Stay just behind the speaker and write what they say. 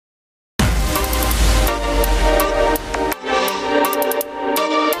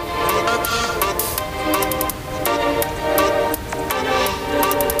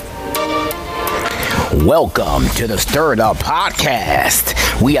Welcome to the Stir It Up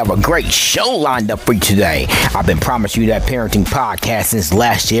Podcast. We have a great show lined up for you today. I've been promising you that parenting podcast since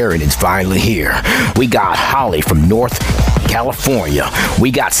last year, and it's finally here. We got Holly from North California.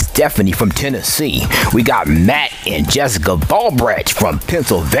 We got Stephanie from Tennessee. We got Matt and Jessica Valbrecht from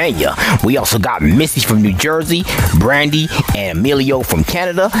Pennsylvania. We also got Missy from New Jersey, Brandy and Emilio from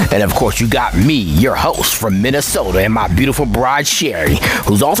Canada, and of course you got me, your host from Minnesota, and my beautiful bride Sherry,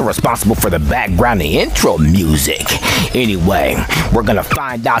 who's also responsible for the background and intro music. Anyway, we're gonna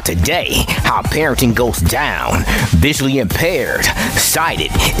find out today how parenting goes down. Visually impaired,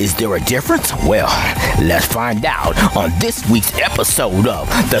 sighted, is there a difference? Well, let's find out on this week's episode of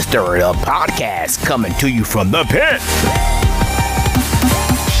the Stir It Up Podcast, coming to you from the pit.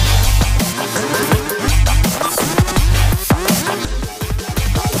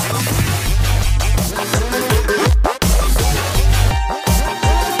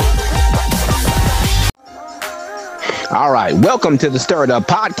 All right, welcome to the Stir It Up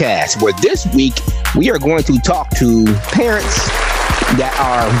Podcast, where this week we are going to talk to parents that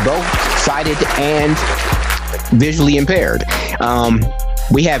are both sighted and visually impaired.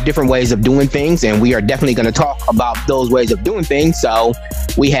 We have different ways of doing things, and we are definitely going to talk about those ways of doing things. So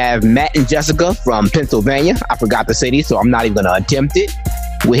we have Matt and Jessica from Pennsylvania. I forgot the city, so I'm not even going to attempt it.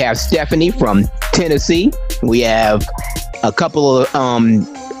 We have Stephanie from Tennessee. We have a couple of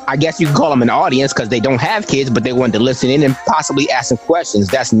I guess you can call them an audience because they don't have kids, but they wanted to listen in and possibly ask some questions.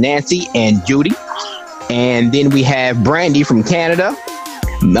 That's Nancy and Judy. And then we have Brandy from Canada,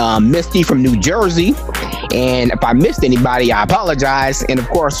 Misty from New Jersey. And if I missed anybody, I apologize. And of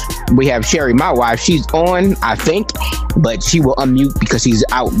course, we have Sherry, my wife. She's on, I think, but she will unmute because she's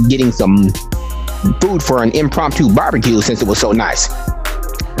out getting some food for an impromptu barbecue since it was so nice.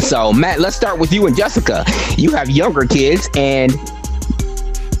 So, Matt, let's start with you and Jessica. You have younger kids, and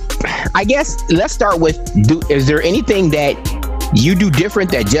I guess let's start with, is there anything that you do different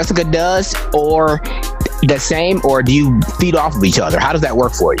that Jessica does, or the same, or do you feed off of each other? How does that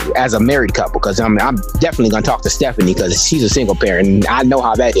work for you as a married couple? Because I'm definitely going to talk to Stephanie because she's a single parent, and I know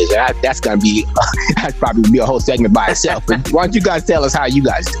how that is. That's going to be, that's probably be a whole segment by itself. But why don't you guys tell us how you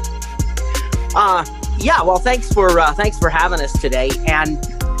guys do? Yeah, well, thanks for having us today. And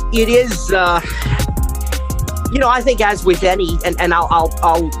it is, I think as with any, and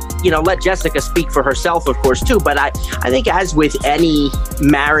I'll let Jessica speak for herself, of course, too. But I think as with any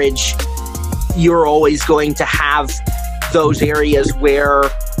marriage, you're always going to have those areas where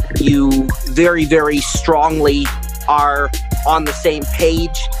you very, very strongly are on the same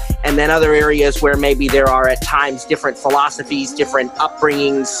page. And then other areas where maybe there are at times different philosophies, different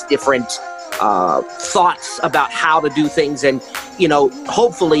upbringings, different thoughts about how to do things. And,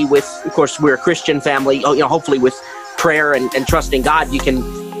 hopefully with, of course, we're a Christian family, hopefully with prayer and trusting God, you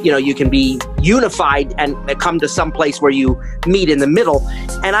can be unified and come to some place where you meet in the middle.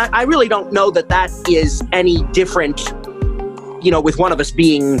 And I really don't know that is any different, with one of us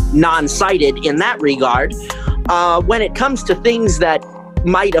being non-sighted in that regard. When it comes to things that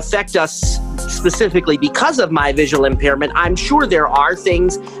might affect us specifically because of my visual impairment, I'm sure there are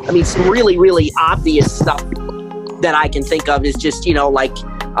things. I mean, some really, really obvious stuff that I can think of is just,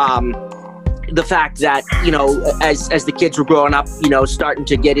 the fact that, as the kids were growing up, starting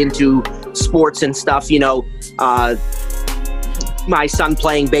to get into sports and stuff, my son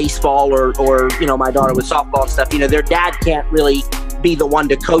playing baseball or my daughter with softball and stuff, their dad can't really be the one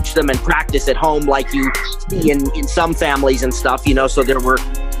to coach them and practice at home like you see in some families and stuff, so there were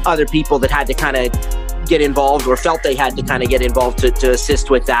other people that had to kind of get involved or felt they had to kind of get involved to assist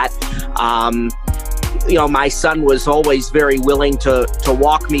with that. My son was always very willing to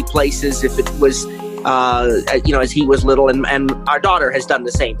walk me places if it was, as he was little, and our daughter has done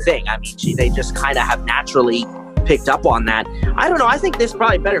the same thing. I mean, they just kind of have naturally picked up on that. I don't know. I think this is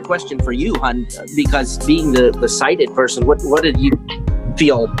probably a better question for you, hun, because being the sighted person, what did you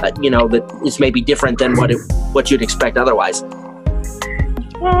feel, that is maybe different than what you'd expect otherwise?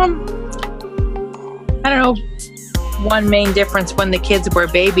 I don't know. One main difference when the kids were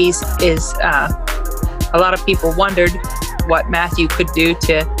babies is a lot of people wondered what Matthew could do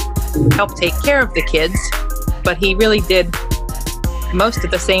to help take care of the kids, but he really did most of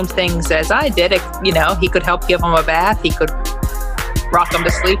the same things as I did. He could help give them a bath, he could rock them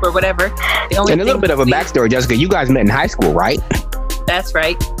to sleep or whatever. And a little bit of a backstory, Jessica, you guys met in high school, right? That's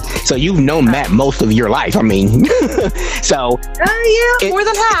right. So you've known Matt most of your life. I mean, so yeah, more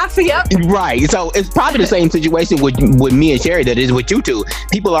than half. Yep. Right. So it's probably the same situation with me and Sherry that it is with you two.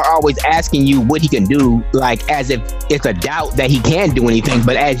 People are always asking you what he can do, like as if it's a doubt that he can do anything.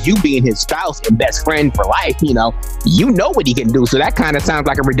 But as you being his spouse and best friend for life, you know what he can do. So that kind of sounds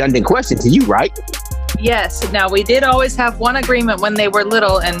like a redundant question to you, right? Yes. Now, we did always have one agreement when they were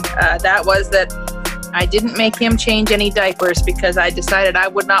little, and that was that I didn't make him change any diapers because I decided I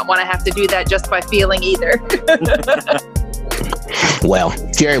would not want to have to do that just by feeling either. Well,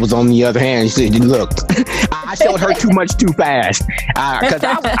 Jerry was on the other hand. She said, look, I showed her too much too fast. Because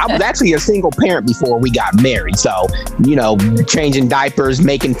I was actually a single parent before we got married. So, changing diapers,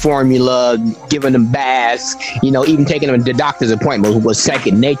 making formula, giving them baths, even taking them to the doctor's appointment was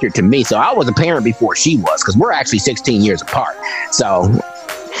second nature to me. So I was a parent before she was, because we're actually 16 years apart. So...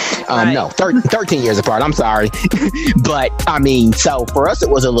 Right. No, 13 years apart. I'm sorry. But, so for us, it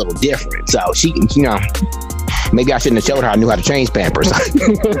was a little different. So she, maybe I shouldn't have showed her I knew how to change Pampers.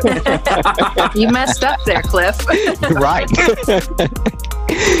 You messed up there, Cliff. Right.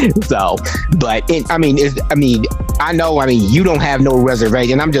 So, but, I know, you don't have no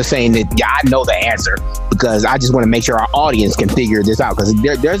reservation. I'm just saying that, I know the answer because I just want to make sure our audience can figure this out, because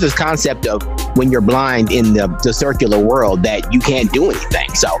there's this concept of when you're blind in the circular world that you can't do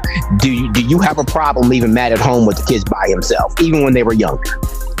anything. So do you have a problem leaving Matt at home with the kids by himself, even when they were younger?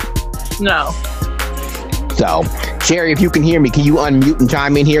 No. So, Sherry, if you can hear me, can you unmute and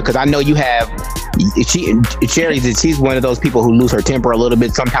chime in here? Because I know you have... she's one of those people who lose her temper a little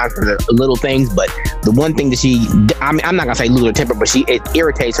bit sometimes for the little things, but the one thing that I'm not gonna say lose her temper, but it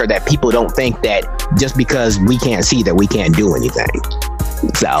irritates her that people don't think that just because we can't see that we can't do anything.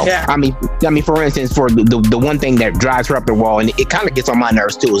 So, yeah. For instance, for the one thing that drives her up the wall, and it kind of gets on my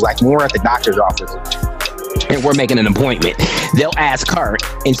nerves too, is like when we're at the doctor's office and we're making an appointment, they'll ask her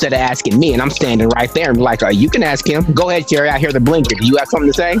instead of asking me, and I'm standing right there and be like, you can ask him. Go ahead, Jerry. I hear the blinker. Do you have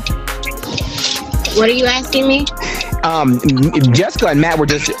something to say? What are you asking me? Jessica and Matt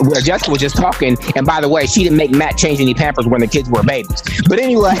Jessica was just talking, and by the way, she didn't make Matt change any Pampers when the kids were babies. But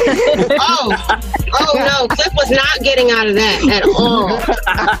anyway. Oh no, Cliff was not getting out of that at all.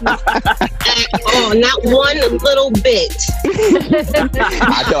 At all, not one little bit.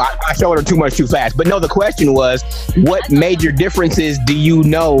 I showed her too much too fast. But no, the question was, what major differences do you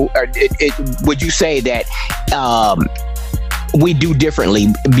know, or would you say that we do differently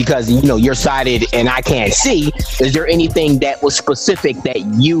because you're sighted and I can't see? Is there anything that was specific that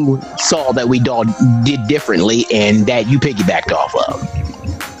you saw that we all did differently and that you piggybacked off of?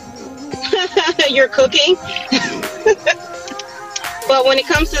 Your cooking. But when it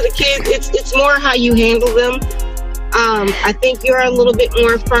comes to the kids, it's more how you handle them. I think you're a little bit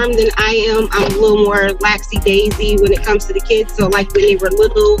more firm than I am. I'm a little more laxy-daisy when it comes to the kids. So like when they were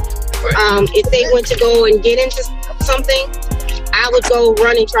little, if they went to go and get into something, I would go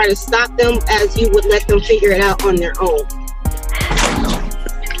run and try to stop them as you would let them figure it out on their own.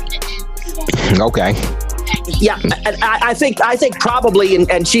 Okay. Yeah, I think probably,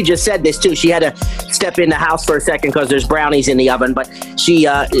 and she just said this too, she had to step in the house for a second because there's brownies in the oven, but she...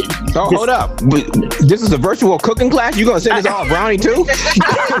 hold up. This is a virtual cooking class? You going to send us all brownie too?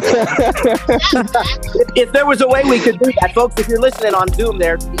 If there was a way we could do that, folks, if you're listening on Zoom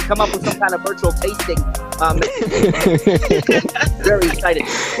there, come up with some kind of virtual tasting. Very excited.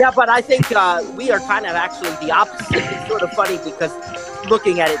 Yeah, but I think we are kind of actually the opposite. It's sort of funny because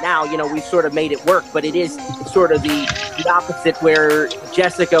looking at it now, we've sort of made it work, but it is sort of the opposite, where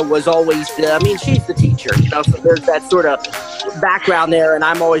Jessica was always she's the teacher, so there's that sort of background there, and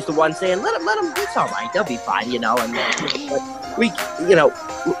I'm always the one saying, let them, it's all right, they'll be fine, and but we,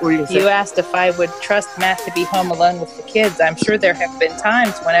 you asked if I would trust Matt to be home alone with the kids. I'm sure there have been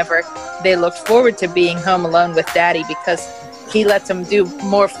times whenever they looked forward to being home alone with Daddy because he lets them do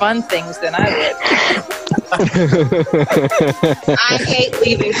more fun things than I would. I hate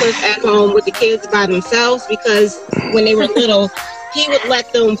leaving Cliff at home with the kids by themselves because when they were little, he would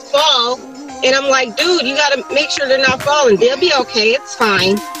let them fall. And I'm like, dude, you got to make sure they're not falling. They'll be okay. It's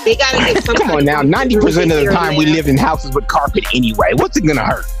fine. They got to get some. Come on now. 90% of the time we lived in houses with carpet anyway. What's it going to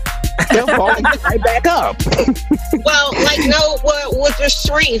hurt? They'll fall and get right back up. Well, with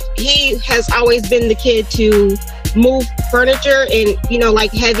Sharif, he has always been the kid to move furniture and,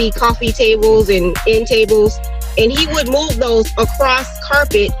 like heavy coffee tables and end tables. And he would move those across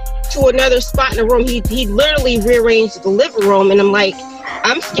carpet to another spot in the room. He literally rearranged the living room. And I'm like,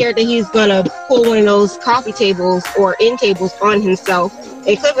 I'm scared that he's going to pull one of those coffee tables or end tables on himself.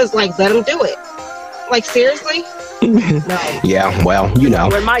 And Cliff is like, let him do it. Like, seriously? No. Yeah, well,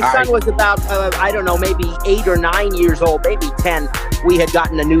 When my son was about, maybe 8 or 9 years old, maybe 10, we had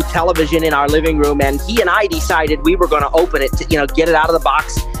gotten a new television in our living room, and he and I decided we were going to open it to, get it out of the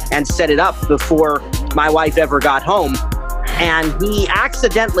box and set it up before my wife ever got home. And he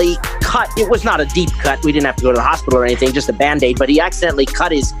accidentally cut, it was not a deep cut, we didn't have to go to the hospital or anything, just a Band-Aid, but he accidentally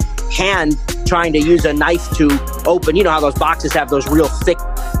cut his hand trying to use a knife to open, how those boxes have those real thick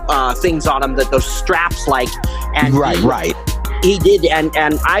things on them, that those straps like. And right. He did, and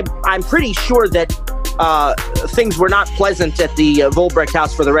I'm pretty sure that things were not pleasant at the Volbrecht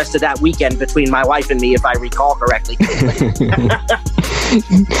house for the rest of that weekend between my wife and me, if I recall correctly.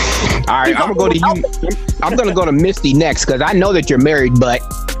 All right, I'm gonna go to you. I'm gonna go to Misty next because I know that you're married, but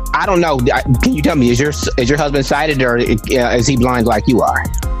I don't know. Can you tell me, is your husband sighted, or is he blind like you are?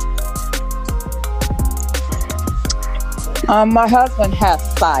 My husband has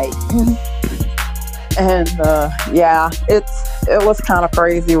sight, and it was kind of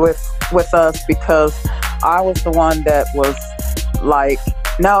crazy with us because I was the one that was like,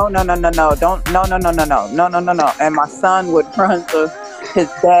 no, don't, no, and my son would run to his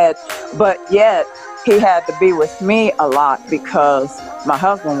dad, but yet he had to be with me a lot because my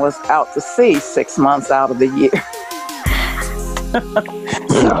husband was out to sea 6 months out of the year.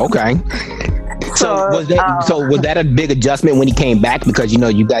 Okay. So was that a big adjustment when he came back? Because,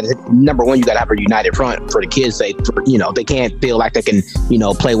 you got, number one, you got to have a united front for the kids. They can't feel like they can,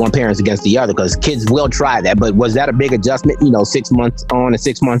 play one parent against the other, because kids will try that. But was that a big adjustment, 6 months on and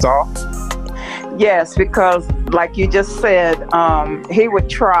 6 months off? Yes, because like you just said, he would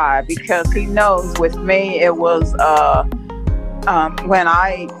try, because he knows with me, it was when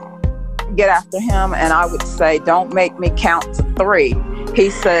I get after him and I would say, don't make me count to 3. He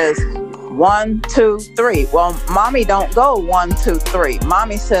says, 1, 2, 3. Well, mommy don't go 1, 2, 3.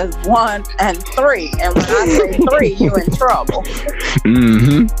 Mommy says 1 and 3. And when I say 3, you in trouble.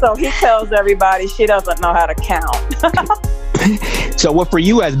 Mm-hmm. So he tells everybody she doesn't know how to count. So for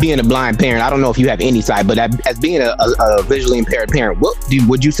you as being a blind parent, I don't know if you have any sight, but as being a visually impaired parent, what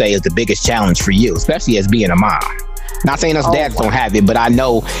would you say is the biggest challenge for you, especially as being a mom? Not saying us dads don't have it, but I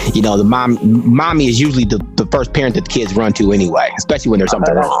know, the mommy is usually the first parent that the kids run to anyway, especially when there's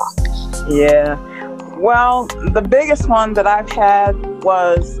something wrong. Yeah. Well, the biggest one that I've had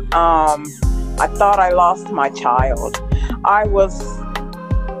was, I thought I lost my child. I was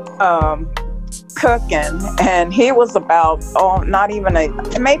cooking, and he was about, not even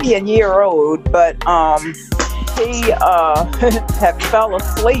maybe a year old, but he had fell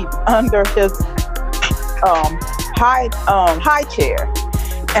asleep under his high chair,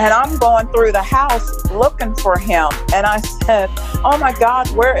 and I'm going through the house looking for him, and I said, oh my God,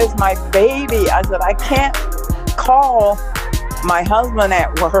 where is my baby? I said, I can't call my husband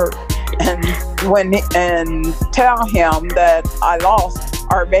at work and tell him that I lost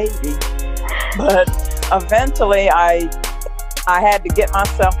our baby. But eventually I had to get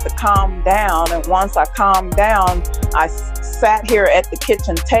myself to calm down, and once I calmed down, I sat here at the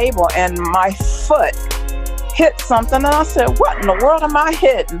kitchen table and my foot hit something, and I said, what in the world am I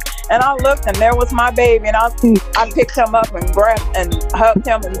hitting? And I looked, and there was my baby, and I picked him up and grabbed and hugged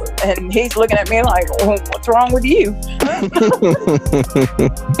him, and he's looking at me like, what's wrong with you?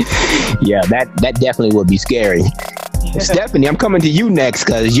 Yeah, that definitely would be scary. Stephanie, I'm coming to you next,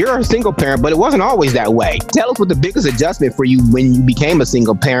 because you're a single parent, but it wasn't always that way. Tell us what the biggest adjustment for you when you became a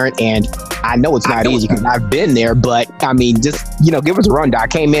single parent. And I know it's not easy because I've been there, but I mean, just, give us a rundown. I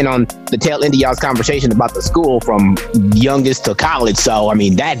came in on the tail end of y'all's conversation about the school from youngest to college. So, I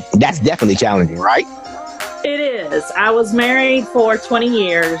mean, that's definitely challenging, right? It is. I was married for 20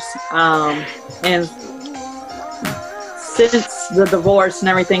 years. And since the divorce and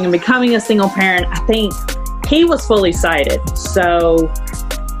everything and becoming a single parent, I think he was fully sighted, so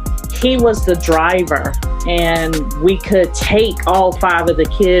he was the driver, and we could take all 5 of the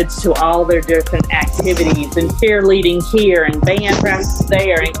kids to all their different activities, and cheerleading here, and band practice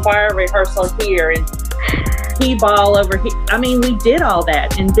there, and choir rehearsal here, and t-ball over here. I mean, we did all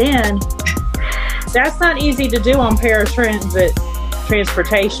that, and then that's not easy to do on paratransit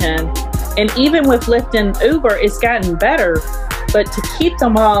transportation, and even with Lyft and Uber, it's gotten better. But to keep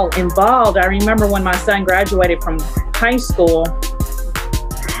them all involved, I remember when my son graduated from high school,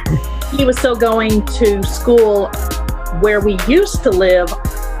 he was still going to school where we used to live,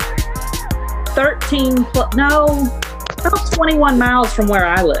 about 21 miles from where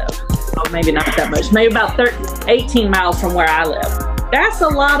I live. Oh, maybe not that much, maybe about 18 miles from where I live. That's a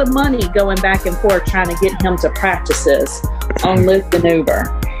lot of money going back and forth trying to get him to practices on Lyft and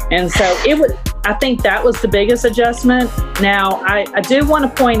Uber. And so I think that was the biggest adjustment. Now, I do want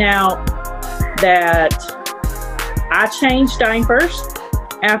to point out that I changed diapers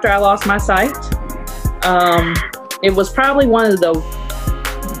after I lost my sight. It was probably one of the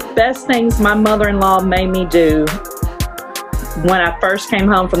best things my mother-in-law made me do when I first came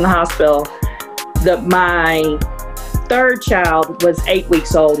home from the hospital. My third child was 8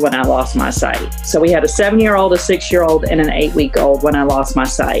 weeks old when I lost my sight. So we had a 7-year-old, a 6-year-old, and an 8-week-old when I lost my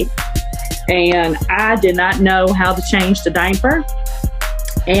sight. And I did not know how to change the diaper.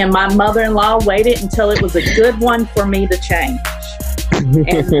 And my mother-in-law waited until it was a good one for me to change.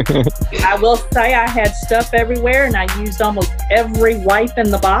 And I will say I had stuff everywhere and I used almost every wipe in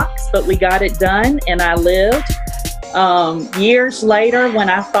the box, but we got it done and I lived. Years later, when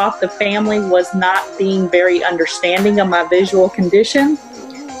I thought the family was not being very understanding of my visual condition,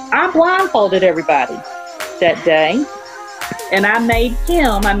 I blindfolded everybody that day. And I made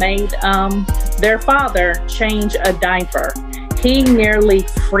their father change a diaper. He nearly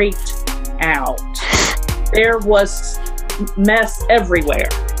freaked out. There was mess everywhere.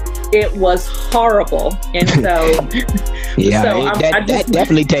 It was horrible. And so that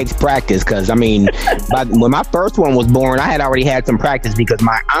definitely takes practice, because I mean, when my first one was born, I had already had some practice because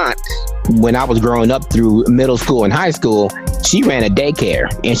my aunt, when I was growing up through middle school and high school, she ran a daycare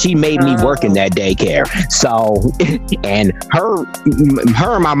and she made me work in that daycare. So, and her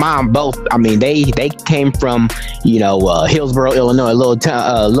and my mom both, I mean, they came from, Hillsboro, Illinois,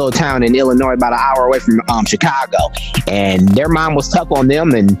 a little town in Illinois, about an hour away from Chicago. And their mom was tough on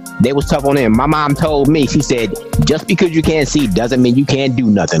them and they was tough on them. My mom told me, she said, just because you can't see doesn't mean you can't do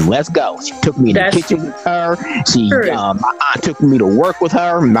nothing. Let's go. She took me in the kitchen with her. My aunt took me to work with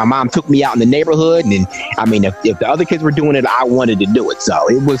her. My mom took me out in the neighborhood. And I mean, if the other kids were doing it, I wanted to do it. So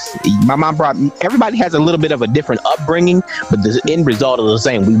it was, my mom everybody has a little bit of a different upbringing, but the end result is the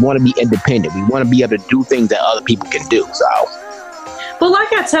same. We want to be independent. We want to be able to do things that other people can do. So, but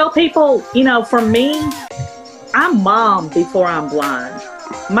like I tell people, for me, I'm mom before I'm blind.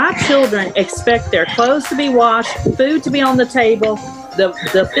 My children expect their clothes to be washed, food to be on the table,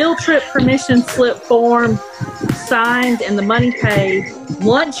 the field trip permission slip form signed and the money paid,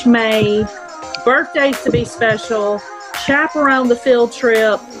 lunch made, birthdays to be special, chaperone the field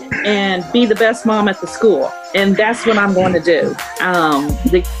trip, and be the best mom at the school. And that's what I'm going to do.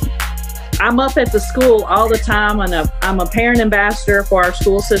 I'm up at the school all the time. I'm a parent ambassador for our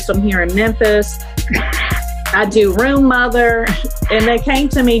school system here in Memphis. I do room mother, and they came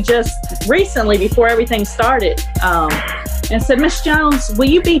to me just recently before everything started and said, Miss Jones, will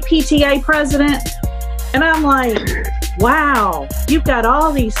you be PTA president? And I'm like, wow, you've got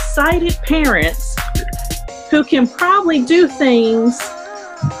all these sighted parents who can probably do things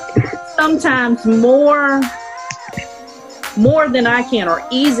sometimes more than I can, or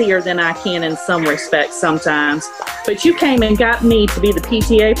easier than I can in some respects sometimes. But you came and got me to be the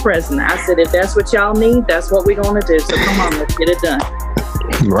PTA president. I said, if that's what y'all need, that's what we're going to do. So come on, let's get it done.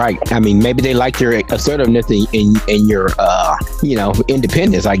 Right. I mean, maybe they like your assertiveness in your,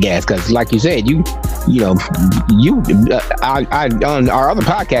 independence, I guess. Because like you said, on our other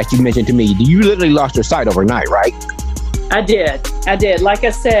podcast, you mentioned to me, you literally lost your sight overnight, right? I did. Like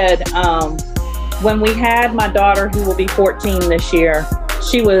I said, when we had my daughter, who will be 14 this year,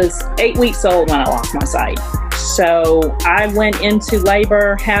 she was 8 weeks old when I lost my sight. So I went into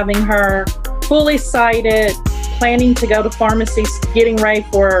labor having her fully sighted, planning to go to pharmacy, getting ready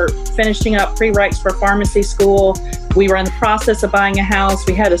for finishing up pre-reqs for pharmacy school. We were in the process of buying a house.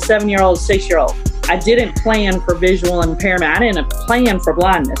 We had a 7-year-old, 6-year-old. I didn't plan for visual impairment. I didn't plan for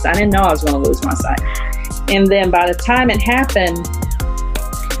blindness. I didn't know I was going to lose my sight. And then by the time it happened,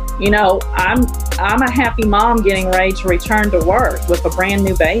 I'm a happy mom getting ready to return to work with a brand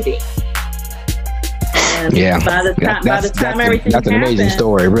new baby. And by the time everything that's an happened, amazing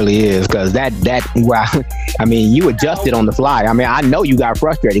story. It really is, because wow. I mean, you adjusted on the fly. I mean, I know you got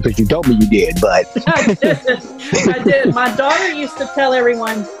frustrated because you told me you did, but I did. My daughter used to tell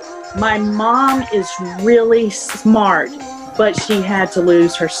everyone, my mom is really smart, but she had to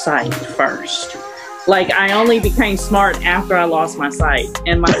lose her sight first. Like, I only became smart after I lost my sight.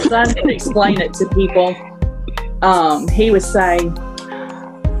 And my son would explain it to people. He would say,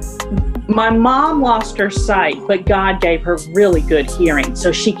 my mom lost her sight, but God gave her really good hearing,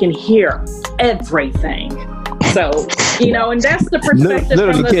 so she can hear everything. So, and that's the perspective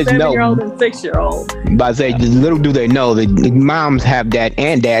from the 7-year-old and 6-year-old. But I say, little do they know that moms have that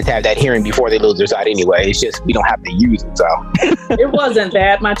and dads have that hearing before they lose their sight anyway. It's just we don't have to use it. So it wasn't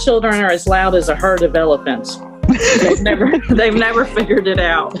that. My children are as loud as a herd of elephants. They've never figured it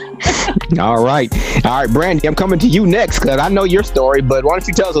out. All right, Brandy, I'm coming to you next because I know your story. But why don't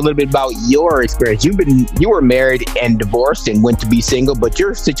you tell us a little bit about your experience? You were married and divorced and went to be single, but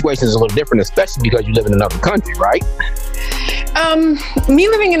your situation is a little different, especially because you live in another country, right? Me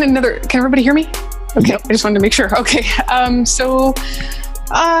living in another. Can everybody hear me? Okay, I just wanted to make sure. Okay,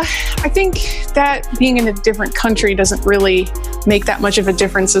 I think that being in a different country doesn't really make that much of a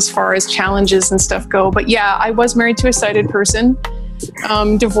difference as far as challenges and stuff go. But yeah, I was married to a sighted person,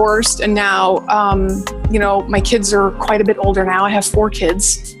 divorced, and now, my kids are quite a bit older now. I have 4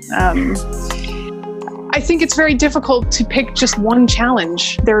 kids. I think it's very difficult to pick just one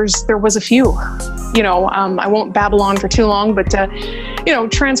challenge. There was a few, I won't babble on for too long, but,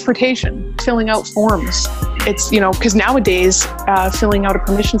 transportation, filling out forms. It's, because nowadays filling out a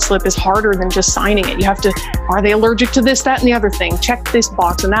permission slip is harder than just signing it. You have to, are they allergic to this, that, and the other thing? Check this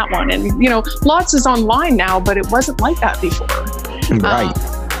box and that one. And, lots is online now, but it wasn't like that before.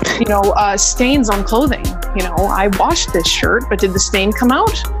 Right. Stains on clothing. I washed this shirt, but did the stain come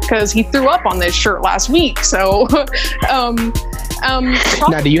out? Because he threw up on this shirt last week. So,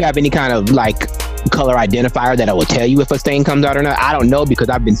 now, do you have any kind of color identifier that will tell you if a stain comes out or not? I don't know, because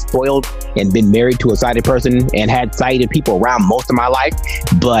I've been spoiled and been married to a sighted person and had sighted people around most of my life.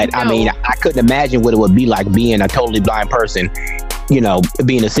 But I mean, I couldn't imagine what it would be like being a totally blind person,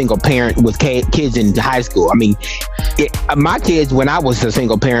 being a single parent with kids in high school. I mean, my kids, when I was a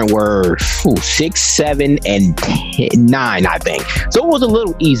single parent, were 6, 7, and 9, I think. So it was a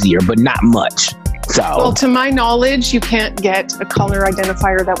little easier, but not much. Well, to my knowledge, you can't get a color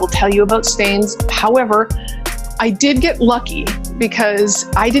identifier that will tell you about stains. However, I did get lucky because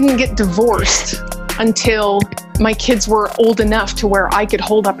I didn't get divorced until my kids were old enough to where I could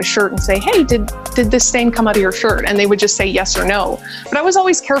hold up a shirt and say, hey, did this stain come out of your shirt? And they would just say yes or no. But I was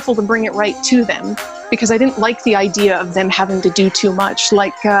always careful to bring it right to them because I didn't like the idea of them having to do too much.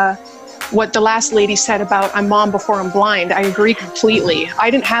 Like what the last lady said about I'm mom before I'm blind. I agree completely. I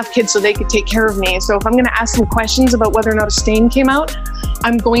didn't have kids so they could take care of me. So if I'm going to ask them questions about whether or not a stain came out,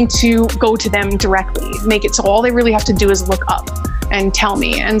 I'm going to go to them directly, make it so all they really have to do is look up and tell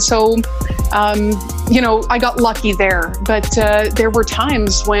me. And so, I got lucky there, but there were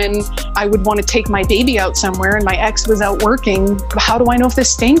times when I would want to take my baby out somewhere and my ex was out working. How do I know if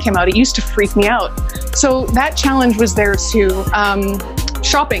this stain came out? It used to freak me out. So that challenge was there too.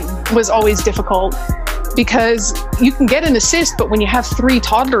 Shopping was always difficult because you can get an assist, but when you have 3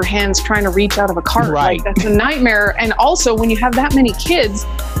 toddler hands trying to reach out of a cart, right, that's a nightmare. And also when you have that many kids,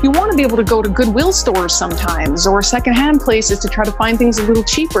 you want to be able to go to Goodwill stores sometimes or secondhand places to try to find things a little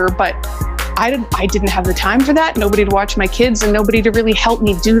cheaper. But I didn't have the time for that. Nobody to watch my kids and nobody to really help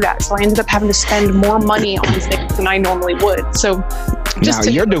me do that. So I ended up having to spend more money on things than I normally would. So now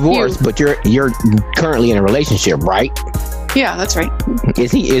you're divorced, but you're currently in a relationship, right? Yeah, that's right.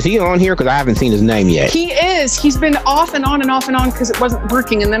 Is he on here? Because I haven't seen his name yet. He is. He's been off and on and off and on because it wasn't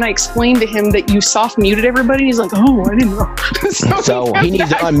working. And then I explained to him that you soft muted everybody. He's like, oh, I didn't know. So he needs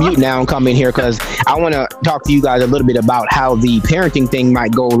to unmute now and come in here because I want to talk to you guys a little bit about how the parenting thing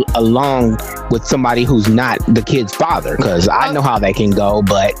might go along with somebody who's not the kid's father. Because I know how that can go,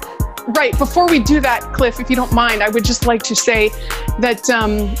 but... Right. Before we do that, Cliff, if you don't mind, I would just like to say that,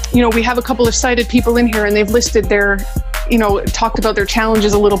 we have a couple of sighted people in here and they've listed their, talked about their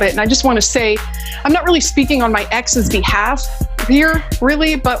challenges a little bit. And I just want to say, I'm not really speaking on my ex's behalf here,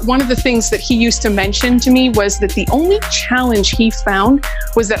 really, but one of the things that he used to mention to me was that the only challenge he found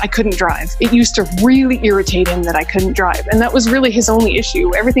was that I couldn't drive. It used to really irritate him that I couldn't drive. And that was really his only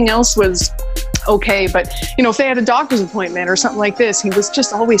issue. Everything else was okay, but if they had a doctor's appointment or something like this, he was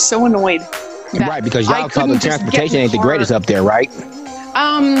just always so annoyed. Right, because y'all public transportation ain't the greatest up there, right?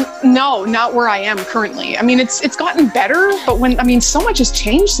 No, not where I am currently. I mean, it's gotten better, but so much has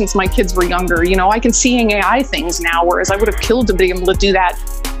changed since my kids were younger. I can seeing AI things now, whereas I would have killed to be able to do that,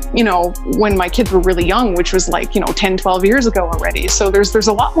 when my kids were really young, which was 10, 12 years ago already. So there's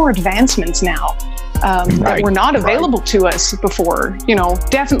a lot more advancements now. That were not available to us before.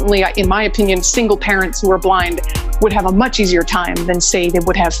 Definitely, in my opinion, single parents who are blind would have a much easier time than, say, they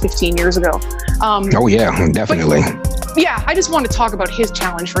would have 15 years ago. Oh, yeah, definitely. Yeah, I just want to talk about his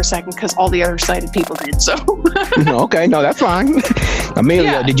challenge for a second because all the other sighted people did, so. Okay, no, that's fine.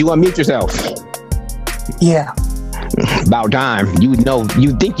 Amelia, Did you unmute yourself? Yeah. About time.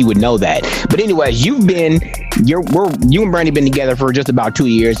 You'd think you would know that. But anyways, you and Brandy been together for just about 2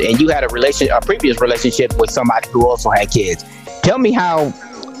 years, and you had a previous relationship with somebody who also had kids. Tell me how,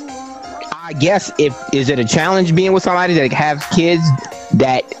 I guess, is it a challenge being with somebody that has kids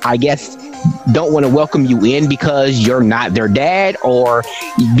that I guess don't want to welcome you in because you're not their dad or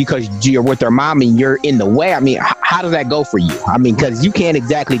because you're with their mom and you're in the way? I mean, how does that go for you? I mean, because you can't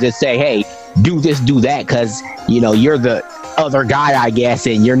exactly just say, hey, do this, do that, because, you're the other guy, I guess,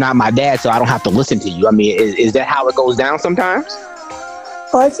 and you're not my dad, so I don't have to listen to you. I mean, is that how it goes down sometimes?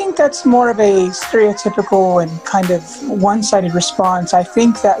 Well, I think that's more of a stereotypical and kind of one-sided response. I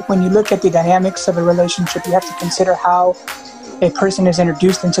think that when you look at the dynamics of a relationship, you have to consider how a person is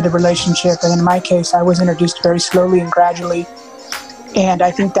introduced into the relationship. And in my case, I was introduced very slowly and gradually. And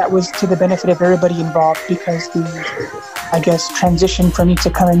I think that was to the benefit of everybody involved because the, transition for me to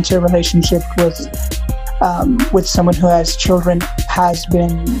come into a relationship with someone who has children has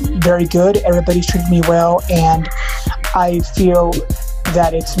been very good. Everybody's treated me well, and I feel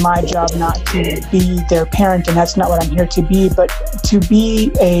that it's my job not to be their parent, and that's not what I'm here to be, but to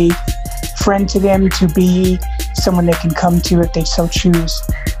be a friend to them, to be someone they can come to if they so choose.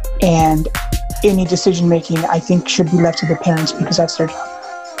 And any decision making, I think, should be left to the parents because that's their job.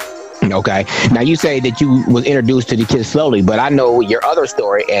 Okay. Now you say that you was introduced to the kids slowly, but I know your other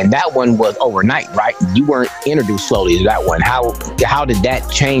story, and that one was overnight, right? You weren't introduced slowly to that one. How did that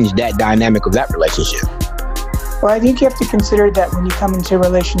change that dynamic of that relationship? Well, I think you have to consider that when you come into a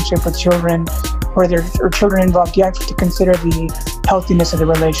relationship with children, where there are children involved, you have to consider the healthiness of the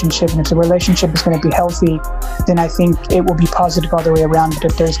relationship. And if the relationship is going to be healthy, then I think it will be positive all the way around. But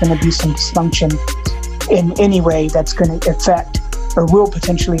if there's going to be some dysfunction in any way, that's going to affect or will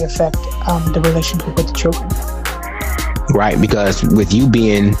potentially affect the relationship with the children. Right, because with you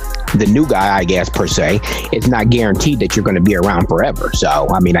being the new guy, I guess, per se, it's not guaranteed that you're going to be around forever. So,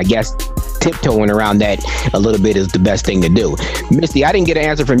 I mean, I guess tiptoeing around that a little bit is the best thing to do. Misty, I didn't get an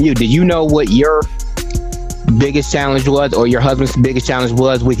answer from you. Did you know what your biggest challenge was, or your husband's biggest challenge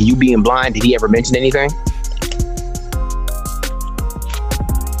was with you being blind? Did he ever mention anything?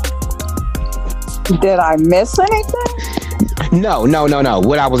 Did I miss anything? No.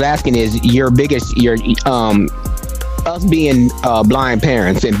 What I was asking is us being blind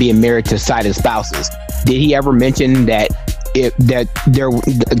parents and being married to sighted spouses. Did he ever mention that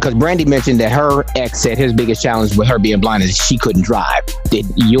because Brandy mentioned that her ex said his biggest challenge with her being blind is she couldn't drive. Did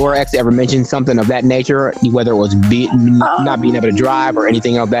your ex ever mention something of that nature, whether it was not being able to drive or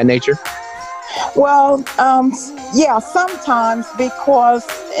anything of that nature? Well, yeah, sometimes, because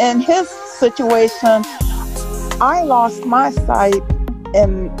in his situation, I lost my sight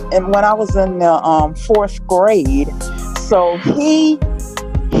when I was in the fourth grade. So he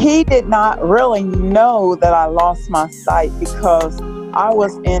did not really know that I lost my sight because I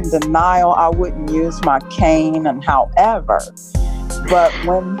was in denial. I wouldn't use my cane, and however, but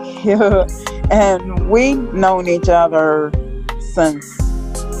and we've known each other since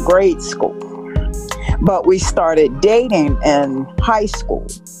grade school, but we started dating in high school.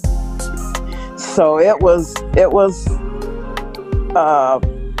 So it was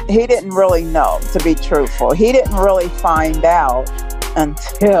he didn't really know, to be truthful. He didn't really find out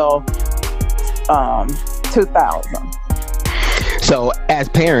until 2000. So as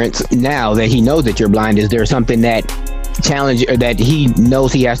parents, now that he knows that you're blind, is there something that challenge or that he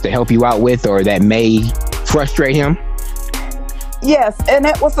knows he has to help you out with, or that may frustrate him? Yes, and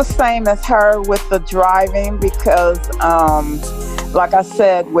it was the same as her with the driving, because like I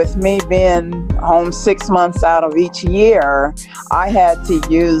said, with me being home 6 months out of each year, I had to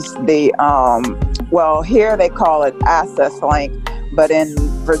use the, well, here they call it Access Link, but in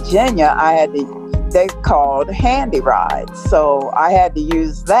Virginia, they called Handy Ride. So I had to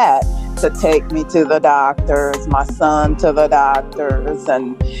use that to take me to the doctors, my son to the doctors,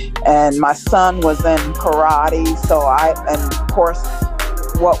 and my son was in karate. So and of course,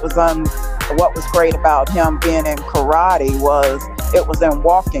 what was great about him being in karate was it was in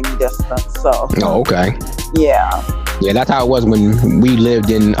walking distance. So. Oh, okay. Yeah. Yeah, that's how it was when we lived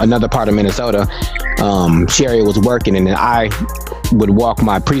in another part of Minnesota. Sherry was working, and then I would walk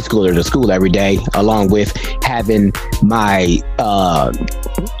my preschooler to school every day, along with having my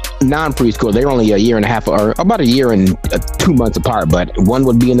non-preschool. They were only a year and a half, or about a year and 2 months apart, but one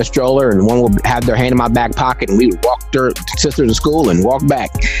would be in the stroller and one would have their hand in my back pocket, and we would walk their sister to school and walk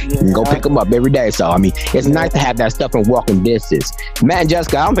back and go pick them up every day. So I mean, it's nice to have that stuff in walking distance. Matt and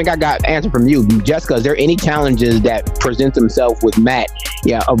Jessica, I don't think I got an answer from you. Jessica, is there any challenges that present themselves with Matt,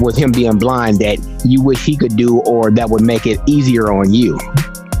 with him being blind, that you wish he could do, or that would make it easier on you?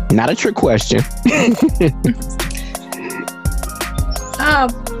 Not a trick question.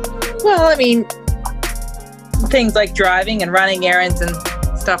 Well, I mean, things like driving and running errands and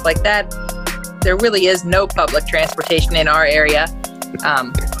stuff like that, there really is no public transportation in our area.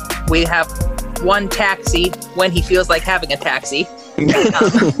 We have one taxi when he feels like having a taxi. Well,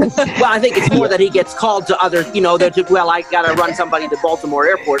 I think it's more that he ggets called to other, I got to run somebody to Baltimore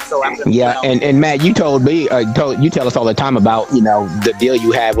Airport, so I'm going to, and Matt, you told me, you tell us all the time about, the deal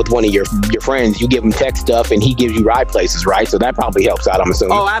you have with one of your friends. You give him tech stuff and he gives you ride places, right? So that probably helps out, I'm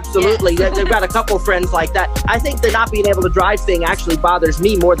assuming. Oh, absolutely. Yeah. They've got a couple friends like that. I think the not being able to drive thing actually bothers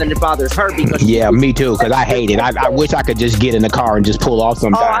me more than it bothers her, because me too, because I hate it. I wish I could just get in the car and just pull off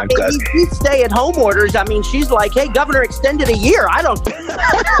sometimes. Oh, I mean, these stay-at-home orders, I mean, she's like, hey, governor extended a year. I don't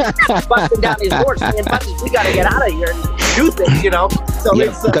busting down his door saying, we got to get out of here. do things, you know. So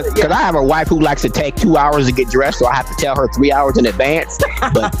because I have a wife who likes to take 2 hours to get dressed, so I have to tell her 3 hours in advance.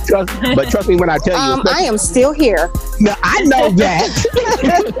 But trust me when I tell you, I am still here. No, I know that.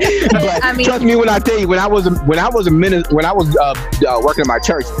 But I mean, trust me when I tell you, when I was working in my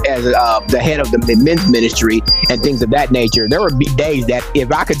church as the head of the men's ministry and things of that nature, there would be days that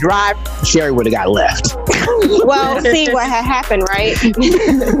if I could drive, Sherry would have got left. Well, see what had happened, right?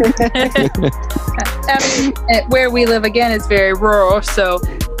 I mean, where we live again is very rural, so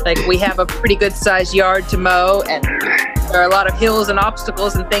like we have a pretty good sized yard to mow, and there are a lot of hills and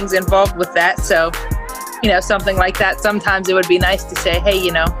obstacles and things involved with that. So, you know, something like that, sometimes it would be nice to say, hey,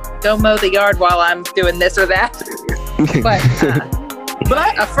 you know, go mow the yard while I'm doing this or that.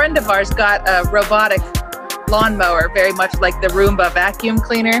 But a friend of ours got a robotic lawnmower, very much like the Roomba vacuum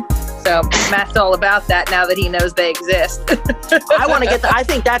cleaner. So Matt's all about that now that he knows they exist. I want to get I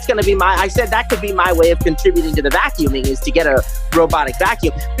think that's going to be I said that could be my way of contributing to the vacuuming, is to get a robotic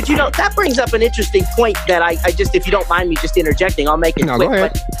vacuum. But, you know, that brings up an interesting point that I just, if you don't mind me just interjecting, I'll make it quick.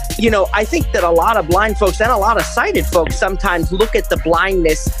 But, you know, I think that a lot of blind folks and a lot of sighted folks sometimes look at the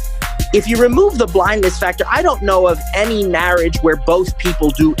blindness. If you remove the blindness factor, I don't know of any marriage where both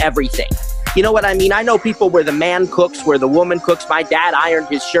people do everything. You know what I mean? I know people where the man cooks, where the woman cooks. My dad ironed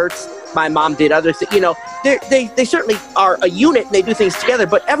his shirts. My mom did other things. You know, they certainly are a unit and they do things together,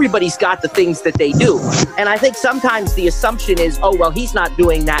 but everybody's got the things that they do. And I think sometimes the assumption is, oh, well, he's not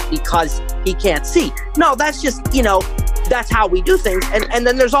doing that because he can't see. No, that's just, you know, that's how we do things. And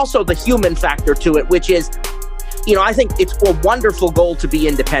then there's also the human factor to it, which is, you know, I think it's a wonderful goal to be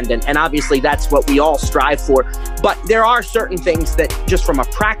independent, and obviously that's what we all strive for. But there are certain things that, just from a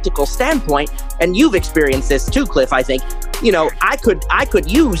practical standpoint, and you've experienced this too, Cliff, I think, you know, I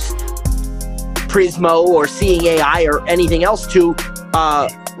could use Prismo or Seeing AI or anything else to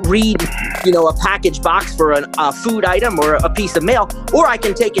read, you know, a package box for a food item or a piece of mail, or I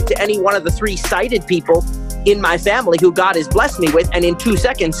can take it to any one of the 3 sighted people in my family who God has blessed me with, and in 2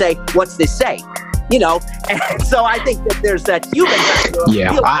 seconds say, what's this say? You know, and so I think that there's that human factor.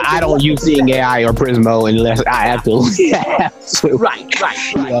 Yeah, I don't use Seeing AI or Prismo unless I absolutely have to. Right.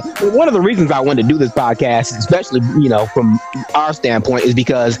 Yeah. But one of the reasons I wanted to do this podcast, especially, you know, from our standpoint, is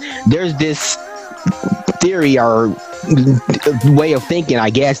because there's this theory or way of thinking, I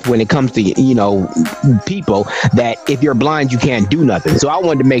guess, when it comes to, you know, people, that if you're blind, you can't do nothing. So I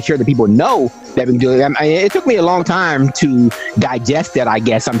wanted to make sure that people know that we can do it. I mean, it took me a long time to digest that, I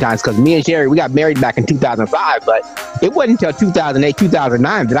guess, sometimes, because me and Sherry, we got married back in 2005, but it wasn't until 2008,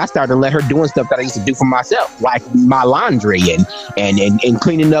 2009 that I started to let her doing stuff that I used to do for myself, like my laundry and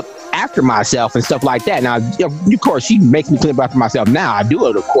cleaning up after myself and stuff like that. Now, you know, of course, she makes me clean up after myself now. I do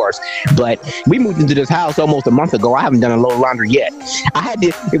it, of course, but we moved into this house almost a month ago. I haven't done a load of laundry yet.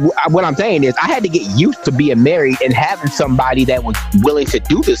 What I'm saying is I had to get used to being married and having somebody that was willing to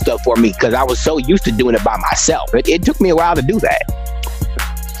do this stuff for me, because I was so used to doing it by myself. It took me a while to do that.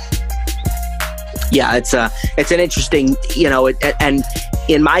 Yeah, it's an interesting, you know, and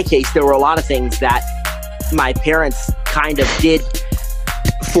in my case, there were a lot of things that my parents kind of did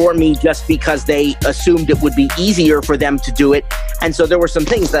for me just because they assumed it would be easier for them to do it. And so there were some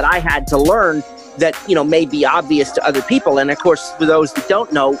things that I had to learn that, you know, may be obvious to other people. And of course, for those that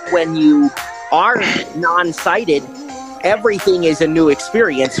don't know, when you are non-sighted, everything is a new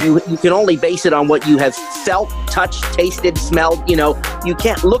experience. You can only base it on what you have felt, touched, tasted, smelled. You know, you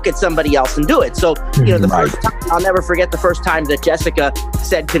can't look at somebody else and do it. So, you know, first time, I'll never forget the first time that Jessica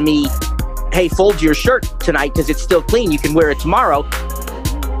said to me, hey, fold your shirt tonight because it's still clean. You can wear it tomorrow.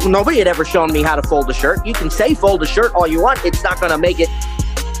 Nobody had ever shown me how to fold a shirt. You can say fold a shirt all you want. It's not going to make it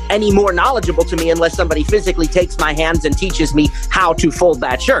any more knowledgeable to me unless somebody physically takes my hands and teaches me how to fold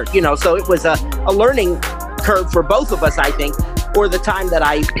that shirt. You know, so it was a learning curve for both of us, I think. Or the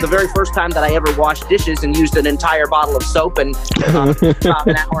very first time that I ever washed dishes and used an entire bottle of soap and about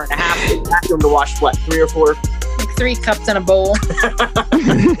an hour and a half in the bathroom to wash, 3 or 4? Like 3 cups in a bowl. So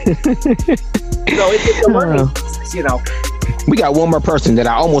it's a learning process, you know. We got one more person that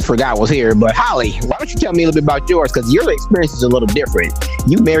I almost forgot was here, but Holly, why don't you tell me a little bit about yours? Because your experience is a little different.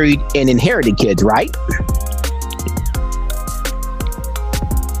 You married and inherited kids, right?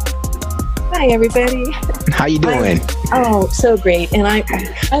 Hi, everybody. How you doing? So great. And I'm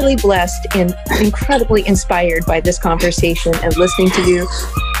highly blessed and incredibly inspired by this conversation and listening to you.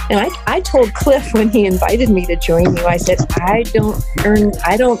 And I told Cliff when he invited me to join you, I said,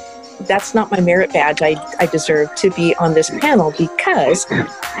 that's not my merit badge. I deserve to be on this panel because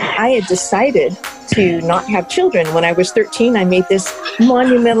I had decided to not have children. When I was 13, I made this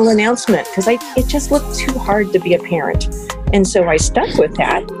monumental announcement because it just looked too hard to be a parent. And so I stuck with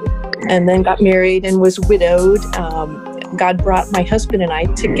that and then got married and was widowed God brought my husband and I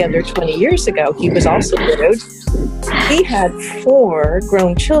together 20 years ago. He was also widowed. He had 4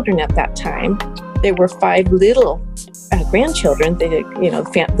 grown children at that time. There were 5 little grandchildren.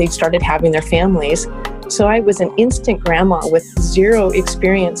 They started having their families. So I was an instant grandma with 0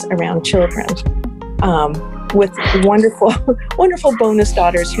 experience around children, with wonderful, wonderful bonus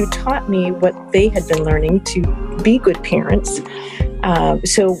daughters who taught me what they had been learning to be good parents.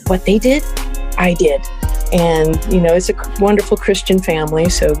 So what they did, I did. And, it's a wonderful Christian family.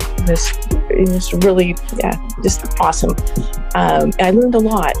 So it was really, just awesome. I learned a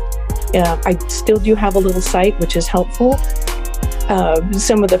lot. I still do have a little site, which is helpful.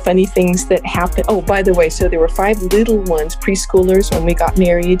 Some of the funny things that happened. Oh, by the way, so there were 5 little ones, preschoolers, when we got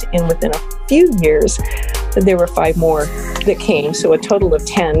married. And within a few years, there were 5 more that came. So a total of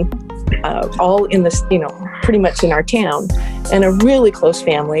 10, all in this, pretty much in our town, and a really close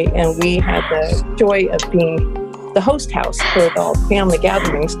family. And we had the joy of being the host house for the family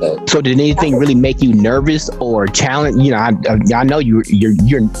gatherings. So did anything really make you nervous or challenge? I know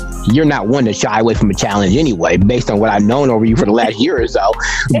you're not one to shy away from a challenge anyway, based on what I've known over you for the last year or so.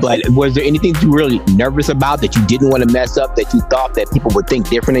 But was there anything you were really nervous about that you didn't want to mess up, that you thought that people would think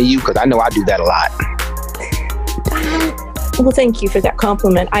different of you? Because I know I do that a lot. Well, thank you for that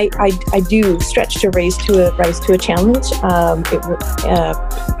compliment. I do stretch to rise to a challenge.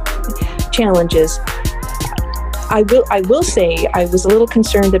 Challenges. I will say I was a little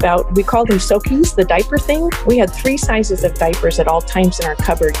concerned about, we call them Soakies, the diaper thing. We had 3 sizes of diapers at all times in our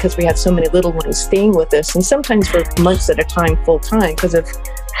cupboard because we had so many little ones staying with us, and sometimes for months at a time, full time, because of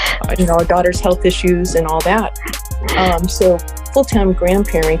our daughter's health issues and all that. So full-time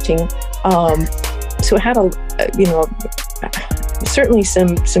grandparenting. So it had certainly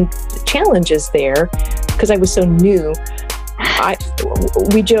some challenges there because I was so new.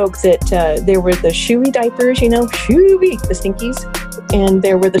 We joke that there were the Chewy diapers, Chewy, the stinkies, and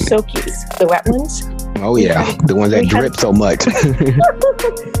there were the Soakies, the wet ones. Oh yeah, the ones that drip so much.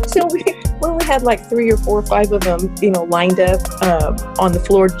 So we had like 3 or 4 or 5 of them, lined up on the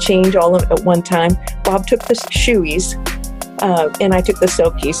floor to change all of it at one time. Bob took the Chewies, and I took the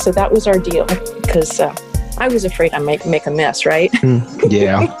Soakies. So that was our deal because I was afraid I might make a mess, right?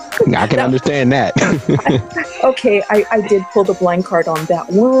 Yeah, I can understand that. Okay, I did pull the blind card on that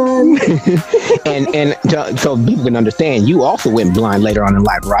one. and so people can understand, you also went blind later on in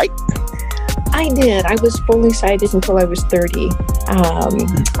life, right? I did. I was fully sighted until I was 30.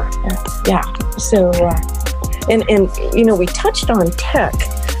 Yeah. So, and we touched on tech.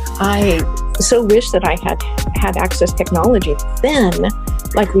 I so wish that I had access technology then,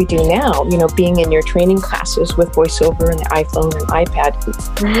 like we do now, being in your training classes with VoiceOver and the iPhone and iPad.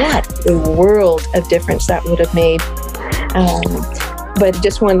 What a world of difference that would have made. But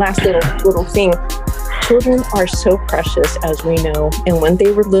just one last little thing. Children are so precious, as we know. And when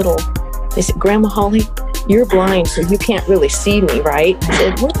they were little, they said, "Grandma Holly, you're blind, so you can't really see me, right?" I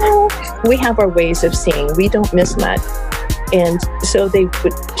said, "Well, we have our ways of seeing. We don't miss much." And so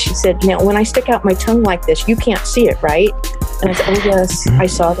she said, "Now, when I stick out my tongue like this, you can't see it, right?" And I said, "Oh, yes, I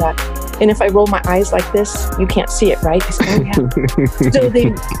saw that. And if I roll my eyes like this, you can't see it, right?" I said, "Oh,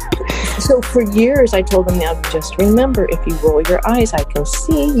 yeah." So for years, I told them, "Now, just remember, if you roll your eyes, I can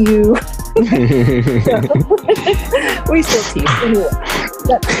see you." We still tease. Anyway.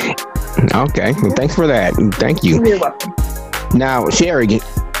 Okay. Well, thanks for that. Thank you. You're welcome. Now, Sherry,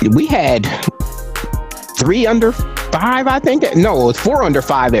 we had 3 under 5, I think. No, it was 4 under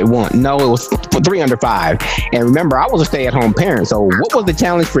 5 at once. No, it was 3 under 5. And remember, I was a stay-at-home parent. So what was the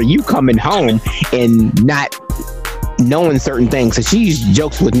challenge for you coming home and not knowing certain things? So she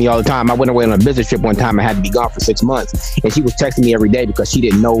jokes with me all the time. I went away on a business trip one time. I had to be gone for 6 months. And she was texting me every day because she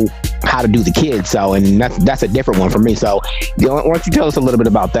didn't know how to do the kids. So, and that's a different one for me. So why don't you tell us a little bit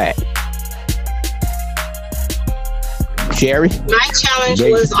about that? Sherry? My challenge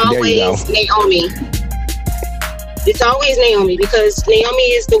was always Naomi. It's always Naomi, because Naomi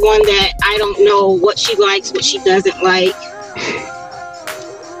is the one that I don't know what she likes, what she doesn't like.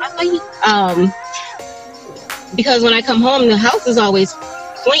 Because when I come home, the house is always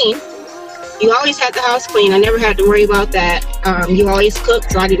clean. You always had the house clean. I never had to worry about that. You always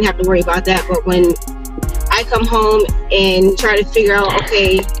cooked, so I didn't have to worry about that. But when I come home and try to figure out,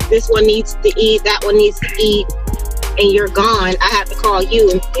 okay, this one needs to eat, that one needs to eat, and you're gone, I have to call you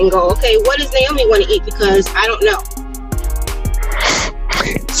and go, okay, what does Naomi want to eat? Because I don't know.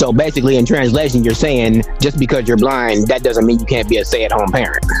 So basically, in translation, you're saying just because you're blind, that doesn't mean you can't be a stay-at-home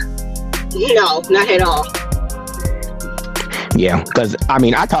parent. No, not at all. Yeah, because I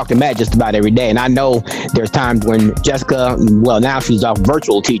mean, I talk to Matt just about every day, and I know there's times when Jessica, well, now she's off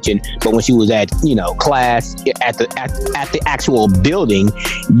virtual teaching, but when she was at, class at the actual building,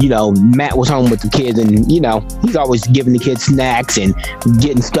 Matt was home with the kids, and he's always giving the kids snacks and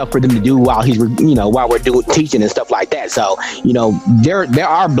getting stuff for them to do while while we're doing teaching and stuff like that. So there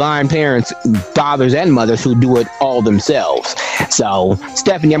are blind parents, fathers and mothers, who do it all themselves. So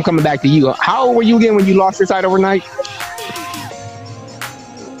Stephanie, I'm coming back to you. How old were you again when you lost your sight overnight?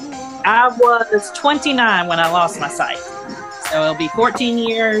 I was 29 when I lost my sight. So it'll be 14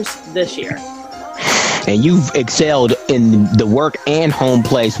 years this year. And you've excelled in the work and home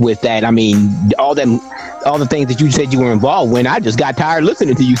place with that. I mean, all the things that you said you were involved in, I just got tired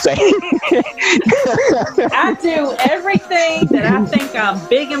listening to you say. I do everything that I think I'm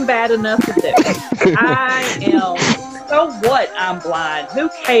big and bad enough to do. I am, so what? I'm blind. Who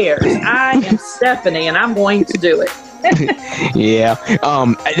cares? I am Stephanie, and I'm going to do it. Yeah.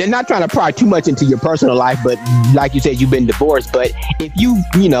 They're not trying to pry too much into your personal life, but like you said, you've been divorced. But if you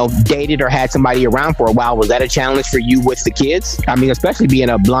dated or had somebody around for a while, was that a challenge for you with the kids? I mean, especially being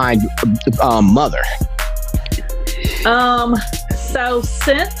a blind mother. So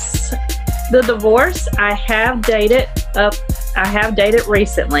since the divorce, I have dated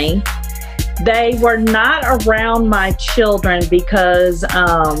recently. They were not around my children because,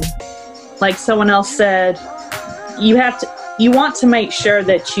 like someone else said, you want to make sure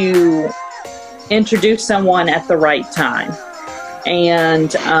that you introduce someone at the right time.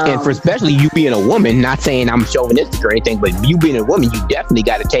 And for especially you being a woman, not saying I'm chauvinistic or anything, but you being a woman, you definitely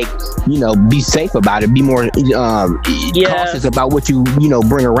got to take, be safe about it, be more cautious about what you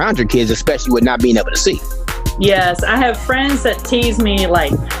bring around your kids, especially with not being able to see. Yes, I have friends that tease me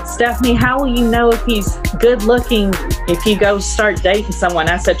like, Stephanie, how will you know if he's good looking if you go start dating someone?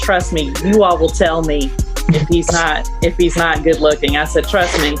 I said, trust me, you all will tell me if he's not good looking. I said,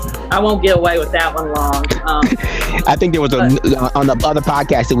 trust me, I won't get away with that one long. I think there was on the other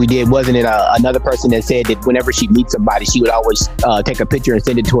podcast that we did, wasn't it another person that said that whenever she meets somebody, she would always take a picture and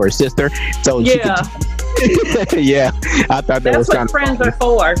send it to her sister. So yeah. Yeah, I thought that was kind of friends are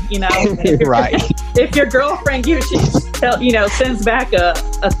for, right. If your girlfriend usually sends back a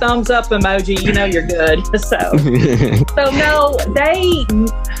thumbs up emoji, you're good. So no,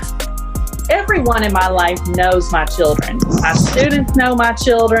 everyone in my life knows my children. My students know my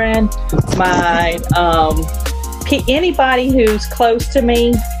children. My anybody who's close to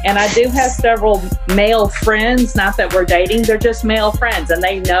me, and I do have several male friends. Not that we're dating; they're just male friends, and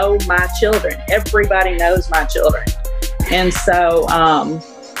they know my children. Everybody knows my children, and so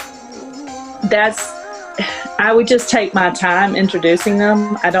I would just take my time introducing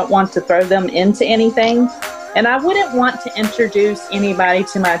them. I don't want to throw them into anything. And I wouldn't want to introduce anybody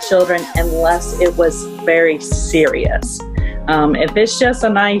to my children unless it was very serious. If it's just a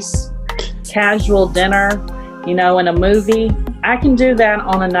nice casual dinner, in a movie, I can do that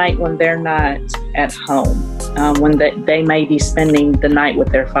on a night when they're not at home, when they may be spending the night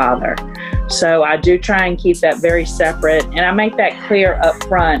with their father. So I do try and keep that very separate, and I make that clear up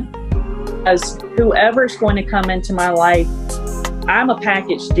front, as whoever's going to come into my life, I'm a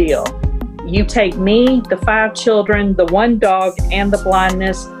package deal. You take me, the 5 children, the 1 dog, and the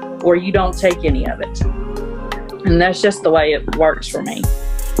blindness, or you don't take any of it. And that's just the way it works for me.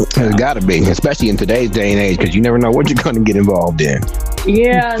 It's got to be, especially in today's day and age, because you never know what you're going to get involved in.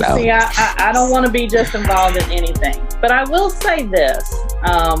 Yeah, so. See, I don't want to be just involved in anything. But I will say this.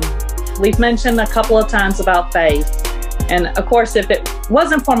 We've mentioned a couple of times about faith. And of course, if it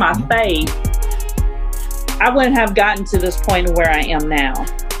wasn't for my faith, I wouldn't have gotten to this point where I am now.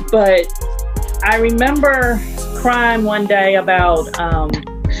 But I remember crying one day about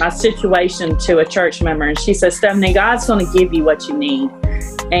my situation to a church member. And she said, Stephanie, God's going to give you what you need.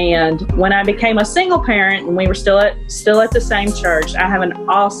 And when I became a single parent and we were still at the same church, I have an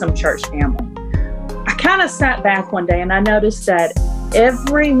awesome church family. I kind of sat back one day and I noticed that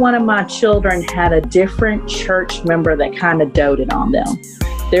every one of my children had a different church member that kind of doted on them.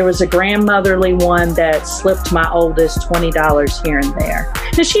 There was a grandmotherly one that slipped my oldest $20 here and there.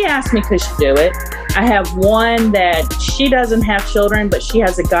 And she asked me, could she do it? I have one that she doesn't have children, but she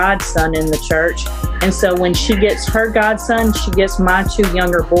has a godson in the church. And so when she gets her godson, she gets my 2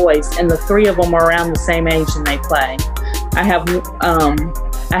 younger boys, and the 3 of them are around the same age and they play. I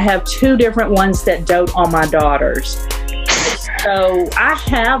have 2 different ones that dote on my daughters. So I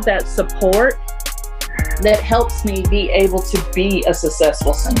have that support that helps me be able to be a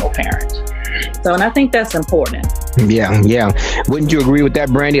successful single parent. So, and I think that's important. Yeah. Wouldn't you agree with that,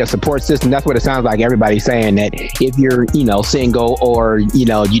 Brandy? A support system, that's what it sounds like. Everybody's saying that if you're, single, or, you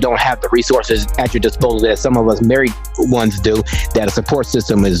don't have the resources at your disposal that some of us married ones do, that a support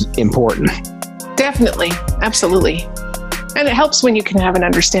system is important. Definitely. Absolutely. And it helps when you can have an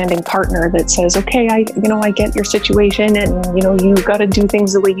understanding partner that says, okay, I get your situation, and, you got to do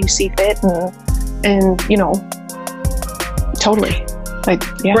things the way you see fit, and totally.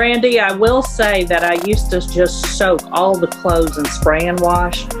 Yeah. Brandy, I will say that I used to just soak all the clothes in spray and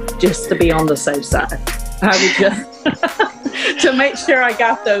wash just to be on the safe side. I would just, to make sure I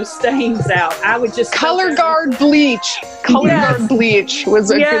got those stains out, I would just... Color guard bleach. Guard bleach was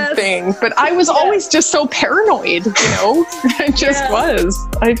a good thing. But I was always just so paranoid, I just was.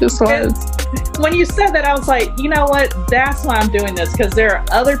 When you said that, I was like, you know what? That's why I'm doing this, because there are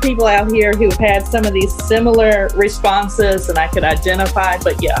other people out here who have had some of these similar responses, and I could identify.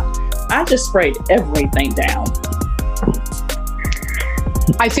 But yeah, I just sprayed everything down.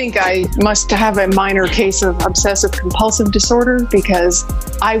 I think I must have a minor case of obsessive compulsive disorder, because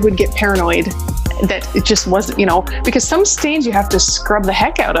I would get paranoid that it just wasn't, because some stains you have to scrub the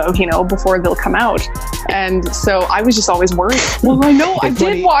heck out of, before they'll come out. And so I was just always worried. Well, I know I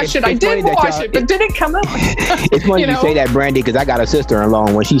did wash it, but did it come out? It's funny you say that, Brandy, because I got a sister-in-law,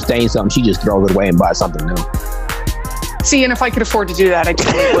 and when she stains something, she just throws it away and buys something new. See, and if I could afford to do that, I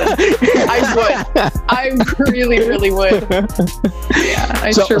totally would. I really, really would. Yeah,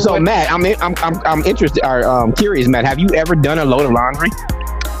 I sure would. So, Matt, I'm interested, or curious, Matt. Have you ever done a load of laundry?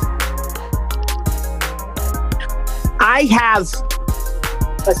 I have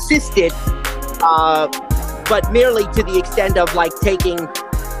assisted, but merely to the extent of like taking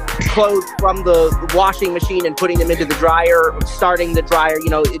clothes from the washing machine and putting them into the dryer, starting the dryer,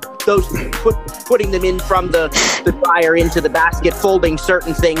 putting them in from the dryer into the basket, folding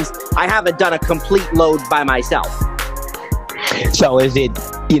certain things. I haven't done a complete load by myself. So is it,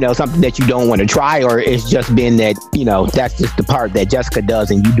 something that you don't want to try, or it's just been that, that's just the part that Jessica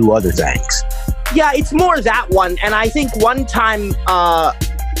does and you do other things? Yeah, it's more that one. And I think one time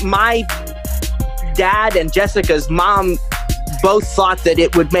my dad and Jessica's mom both thought that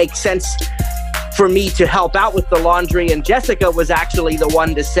it would make sense for me to help out with the laundry. And Jessica was actually the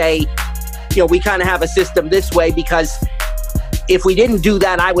one to say, we kind of have a system this way, because if we didn't do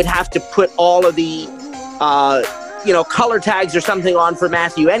that, I would have to put all of the, color tags or something on for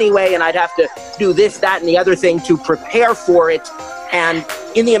Matthew anyway. And I'd have to do this, that, and the other thing to prepare for it. And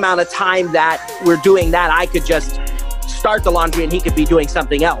in the amount of time that we're doing that, I could just start the laundry and he could be doing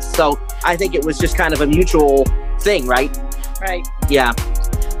something else. So I think it was just kind of a mutual thing, right? Right. Yeah.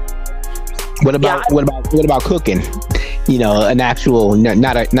 What about cooking? An actual,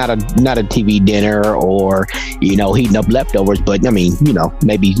 not a TV dinner, or heating up leftovers, but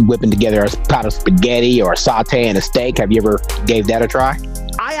maybe whipping together a pot of spaghetti or sauteing a steak. Have you ever gave that a try?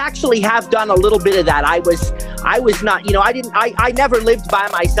 I actually have done a little bit of that. I was not, I never lived by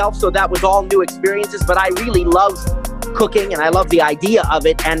myself, so that was all new experiences, but I really love cooking and I love the idea of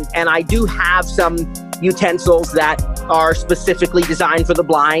it. And I do have some utensils that are specifically designed for the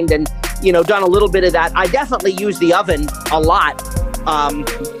blind, and, done a little bit of that. I definitely use the oven a lot.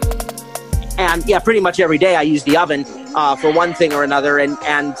 And yeah, pretty much every day I use the oven for one thing or another. And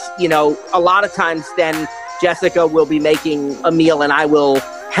a lot of times then Jessica will be making a meal and I will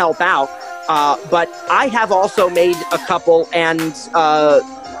help out. But I have also made a couple, and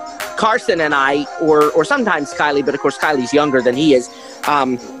Carson and I, or sometimes Kylie, but of course Kylie's younger than he is.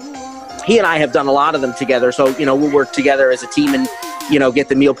 He and I have done a lot of them together. So, we'll work together as a team and, get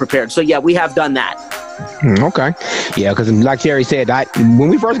the meal prepared. So yeah, we have done that. Okay. Yeah, because like Sherry said, when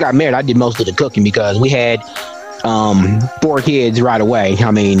we first got married, I did most of the cooking because we had 4 kids right away.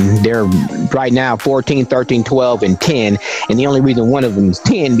 I mean, they're right now 14, 13, 12, and 10. And the only reason one of them is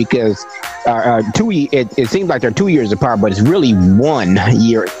 10 because it seems like they're 2 years apart, but it's really 1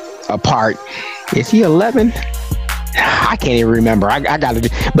 year apart. Is he 11? I can't even remember. I got to.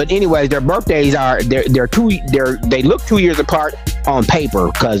 But anyways, their birthdays are they look 2 years apart on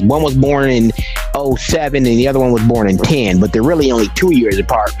paper because one was born in 07 and the other one was born in 10, but they're really only 2 years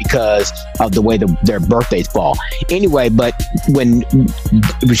apart because of the way their birthdays fall. Anyway, but when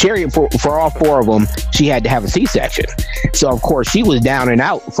Sherry, for all 4 of them, she had to have a C-section. So of course she was down and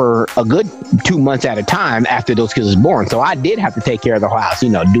out for a good 2 months at a time after those kids was born. So I did have to take care of the house,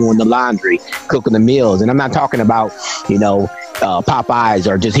 doing the laundry, cooking the meals. And I'm not talking about, Popeyes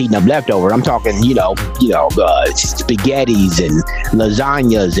are just heating up leftovers. I'm talking, spaghettis and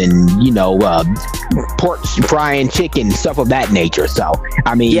lasagnas and pork frying chicken, stuff of that nature. So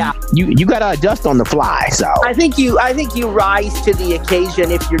I mean, you got to adjust on the fly. So I think you rise to the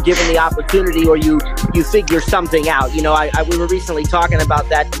occasion if you're given the opportunity, or you figure something out. We were recently talking about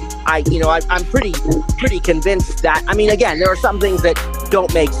that. I'm pretty convinced that, I mean, again, there are some things that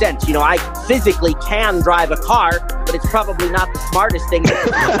don't make sense. I physically can drive a car, but it's probably not the smartest thing for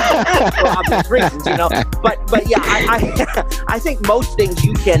obvious reasons, But yeah, I think most things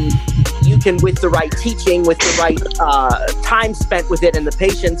you can, with the right teaching, with the right time spent with it, and the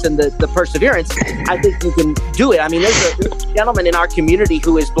patience and the perseverance, I think you can do it. I mean, there's a gentleman in our community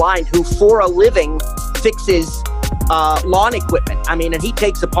who is blind, who for a living fixes lawn equipment. I mean, and he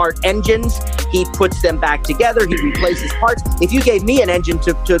takes apart engines, he puts them back together, he replaces parts. If you gave me an engine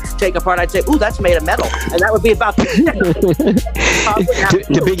to take apart, I'd say, ooh, that's made of metal. And that would be about to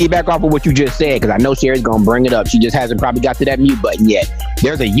piggyback off of what you just said, because I know Sherry's going to bring it up. She just hasn't probably got to that mute button yet.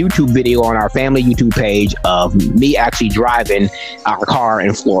 There's a YouTube video on our family YouTube page of me actually driving our car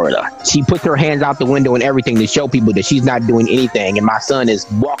in Florida. She puts her hands out the window and everything to show people that she's not doing anything. And my son is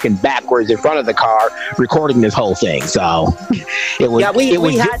walking backwards in front of the car, recording this whole thing. So it was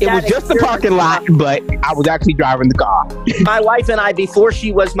just the parking lot, but I was actually driving the car. My wife and I, before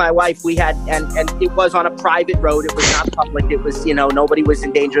she was my wife, we had, and it was on a private road. It was not public. It was, nobody was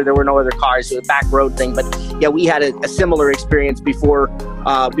in danger. There were no other cars. It was a back road thing. But yeah, we had a similar experience before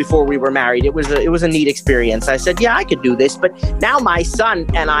we were married. It was a neat experience. I said, yeah, I could do this. But now my son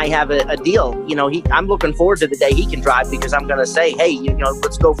and I have a deal. I'm looking forward to the day he can drive, because I'm going to say, hey,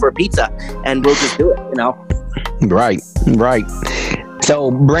 let's go for a pizza, and we'll just do it. Right.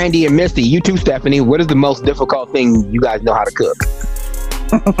 So, Brandy and Misty, you too, Stephanie, what is the most difficult thing you guys know how to cook?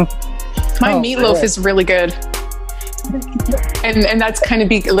 My meatloaf is really good. And that's can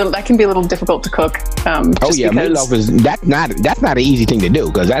be a little difficult to cook. Meatloaf is that's not an easy thing to do,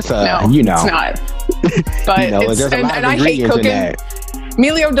 because that's it's not. But and I hate cooking.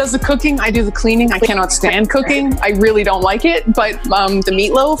 Emilio does the cooking, I do the cleaning. I cannot stand cooking. I really don't like it. But the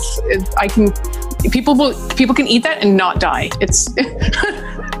meatloaf, people can eat that and not die. It's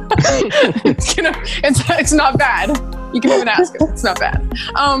it's not bad. You can even ask it. It's not bad.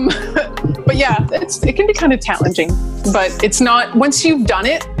 But yeah, it can be kind of challenging. But it's not, once you've done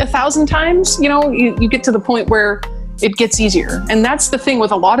it 1,000 times, you get to the point where it gets easier. And that's the thing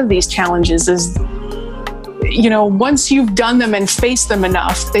with a lot of these challenges is, once you've done them and faced them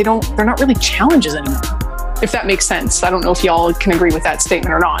enough, they're not really challenges anymore. If that makes sense. I don't know if y'all can agree with that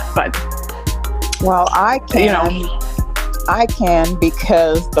statement or not, but. Well, I can. I can,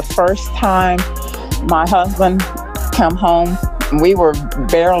 because the first time my husband come home, we were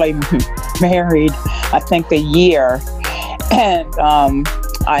barely married, I think a year. And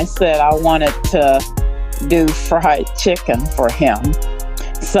I said I wanted to do fried chicken for him.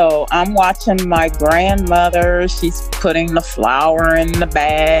 So I'm watching my grandmother. She's putting the flour in the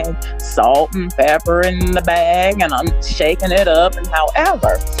bag, salt and pepper in the bag, and I'm shaking it up and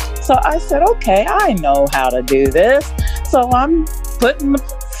however. So I said, okay, I know how to do this. So I'm putting the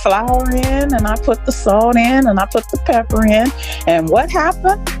flour in, and I put the salt in, and I put the pepper in. And what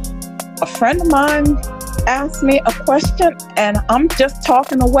happened? A friend of mine asked me a question, and I'm just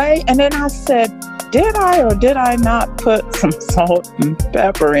talking away. And then I said, did I or did I not put some salt and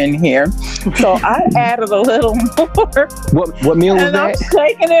pepper in here? So I added a little more. What meal was and that? I'm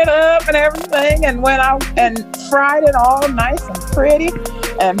shaking it up and everything, and went out and fried it all nice and pretty.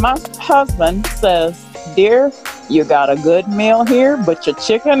 And my husband says, dear, you got a good meal here, but your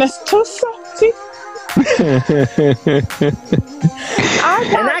chicken is too salty.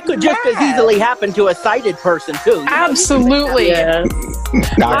 And that could just as easily happen to a sighted person too. Absolutely. Yes.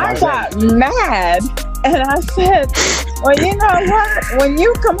 I got mad, and I said, well, you know what? When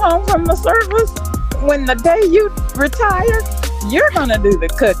you come home from the service, when the day you retire, you're going to do the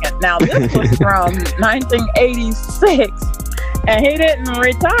cooking. Now, this was from 1986, and he didn't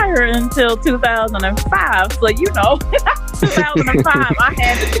retire until 2005. So, 2005, I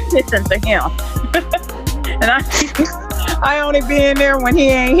handed the kitchen to him. And I only be in there when he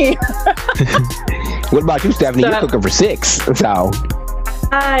ain't here. What about you, Stephanie? You're cooking for 6. So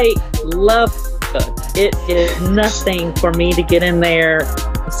I love to cook. It is nothing for me to get in there.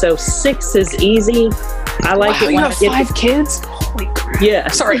 So 6 is easy. I like it when you have 5 kids? Holy crap. Yeah.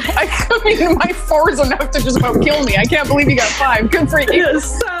 Sorry. I mean, my 4 is enough to just about kill me. I can't believe you got 5. Good for you.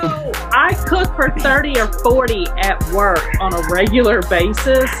 So I cook for 30 or 40 at work on a regular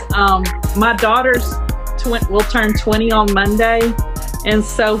basis. My daughter's will turn 20 on Monday. And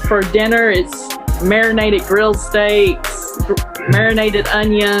so for dinner, it's marinated grilled steaks, marinated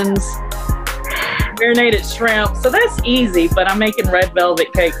onions, marinated shrimp. So that's easy, but I'm making red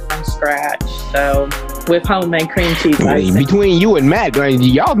velvet cake from scratch. So with homemade cream cheese icing. Between you and Matt,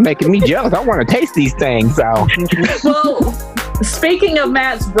 y'all making me jealous. I want to taste these things. So. Well, speaking of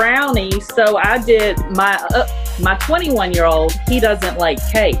Matt's brownies, so I did my 21-year-old, he doesn't like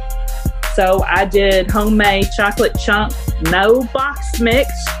cake. So I did homemade chocolate chunk, no box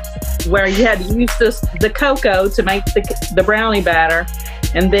mix, where you had to use the cocoa to make the brownie batter.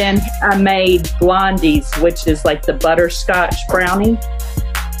 And then I made blondies, which is like the butterscotch brownie.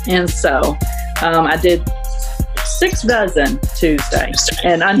 And so I did 6 dozen Tuesday.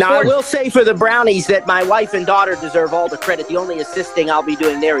 And now I will say for the brownies that my wife and daughter deserve all the credit. The only assisting I'll be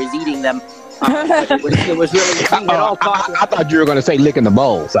doing there is eating them. It was really. I thought you were going to say licking the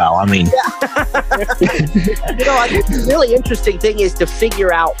bowl. So I mean, I think the really interesting thing is to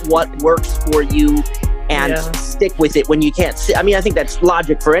figure out what works for you and stick with it when you can't see. I mean, I think that's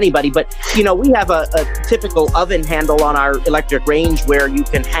logic for anybody, but we have a typical oven handle on our electric range where you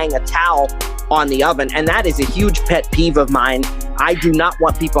can hang a towel on the oven, and that is a huge pet peeve of mine. I do not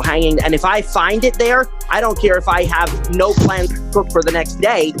want people hanging, and if I find it there, I don't care if I have no plans to cook for the next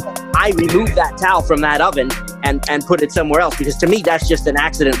day, I remove that towel from that oven and put it somewhere else, because to me that's just an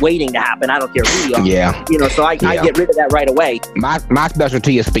accident waiting to happen. I don't care who you are. Yeah. So I get rid of that right away. My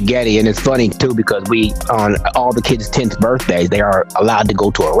specialty is spaghetti, and it's funny too because we, on all the kids' 10th birthdays, they are allowed to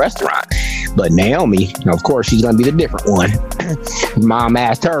go to a restaurant. But Naomi, of course, she's gonna be the different one. Mom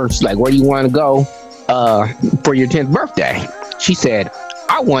asked her, she's like, "Where do you want to go for your 10th birthday?" She said,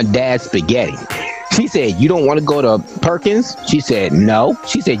 "I want Dad's spaghetti." She said, "You don't want to go to Perkins?" She said, "No."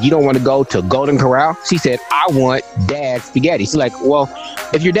 She said, "You don't want to go to Golden Corral?" She said, "I want Dad's spaghetti." She's like, "Well,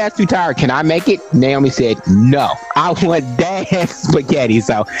 if your dad's too tired, can I make it?" Naomi said, "No, I want Dad's spaghetti."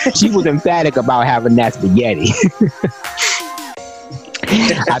 So she was emphatic about having that spaghetti.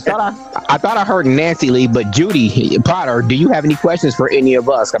 I thought I heard Nancy Lee, but Judy Potter, do you have any questions for any of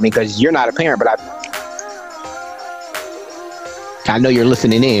us? I mean, because you're not a parent, but I know you're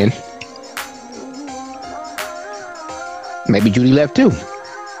listening in. Maybe Judy left too.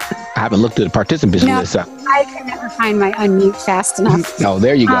 I haven't looked at the participants list. So. I can never find my unmute fast enough. Oh,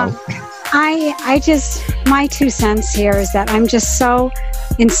 there you go. My 2 cents here is that I'm just so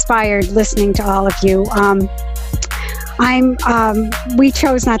inspired listening to all of you. We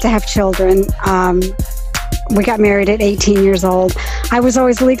chose not to have children. We got married at 18 years old. I was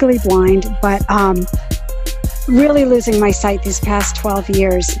always legally blind, but really losing my sight these past 12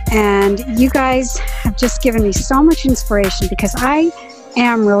 years. And you guys have just given me so much inspiration, because I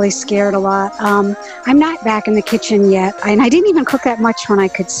am really scared a lot. I'm not back in the kitchen yet, and I didn't even cook that much when I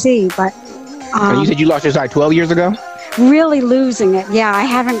could see, but... and you said you lost your sight 12 years ago? Really losing it. Yeah, I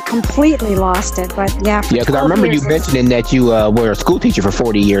haven't completely lost it, but yeah. Yeah, because I remember you mentioning that you were a school teacher for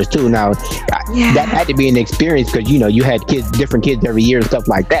 40 years too. Now, that had to be an experience because, you had different kids every year and stuff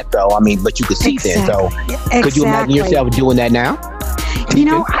like that, though. I mean, but you could see then. So could you imagine yourself doing that now?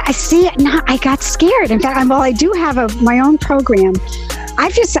 I see it now. I got scared. In fact, I do have my own program.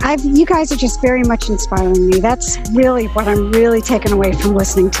 You guys are just very much inspiring me. That's really what I'm really taking away from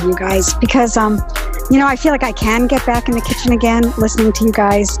listening to you guys, because, I feel like I can get back in the kitchen again, listening to you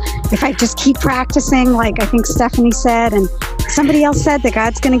guys. If I just keep practicing, like I think Stephanie said, and somebody else said that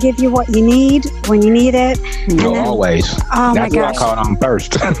God's going to give you what you need when you need it. Always. Oh, that's my gosh. what I caught on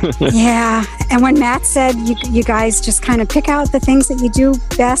first. Yeah. And when Matt said you guys just kind of pick out the things that you do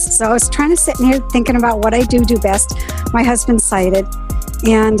best. So I was trying to sit in here thinking about what I do best. My husband's sighted.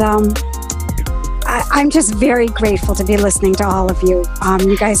 And I'm just very grateful to be listening to all of you.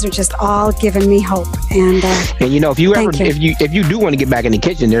 You guys are just all giving me hope. And if you do want to get back in the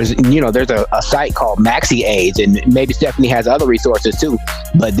kitchen, there's a site called Maxi Aids, and maybe Stephanie has other resources too.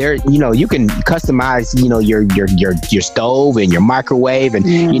 But there, you can customize, your stove and your microwave, and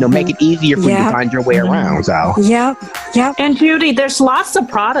make it easier for you to find your way around. So yep. And Judy, there's lots of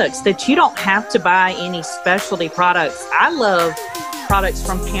products that you don't have to buy any specialty products. I love products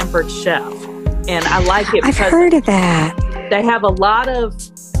from Pampered Chef, and I like it because I've heard of that. They have a lot of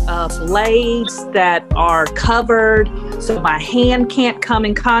blades that are covered, so my hand can't come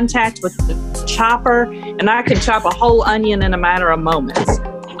in contact with the chopper, and I can chop a whole onion in a matter of moments.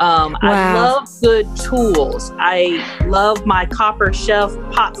 I love good tools. I love my copper shelf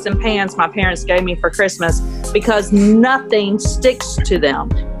pots and pans my parents gave me for Christmas, because nothing sticks to them.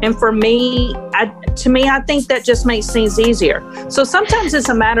 And for me, I think that just makes things easier. So sometimes it's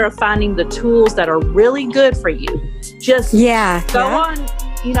a matter of finding the tools that are really good for you. Just go on,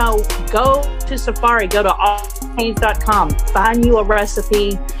 go to Safari, go to BraillePaint.com. Find you a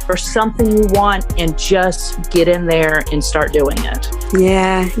recipe or something you want and just get in there and start doing it.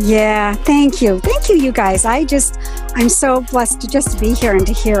 Yeah. Thank you, you guys. I'm so blessed to just be here and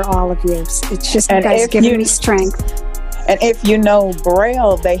to hear all of you. It's just you guys giving me strength. And if you know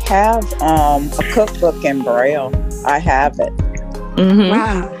Braille, they have a cookbook in Braille. I have it. Mm-hmm.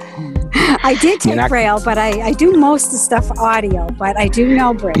 Wow. I did take Braille, but I do most of the stuff audio, but I do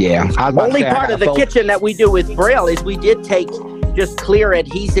know Braille. Yeah. Only part of the kitchen that we do with Braille is we did take just clear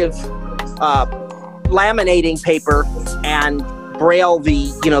adhesive laminating paper and Braille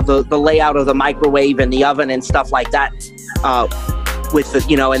the layout of the microwave and the oven and stuff like that with the,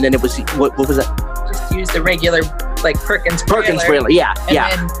 and then it was, what was it? Just use the regular, like Perkins Braille. Yeah. And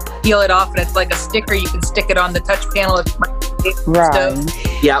then peel it off and it's like a sticker. You can stick it on the touch panel of the stove.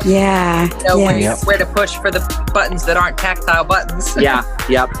 Yep. Yeah. Where to push for the buttons that aren't tactile buttons. Yeah.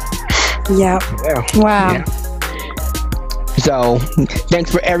 Yep. Wow. Yeah. So,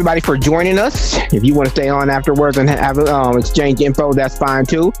 thanks for everybody for joining us. If you want to stay on afterwards and have exchange info, that's fine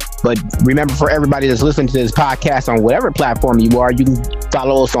too. But remember, for everybody that's listening to this podcast on whatever platform you are, you can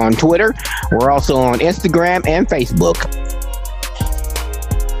follow us on Twitter. We're also on Instagram and Facebook.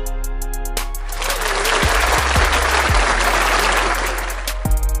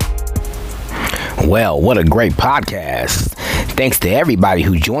 Well, what a great podcast. Thanks to everybody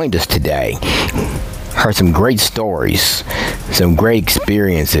who joined us today. Heard some great stories, some great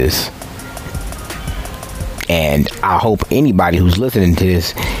experiences. And I hope anybody who's listening to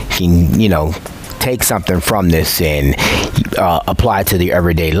this can, take something from this and apply it to their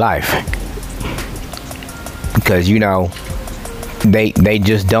everyday life. Because, they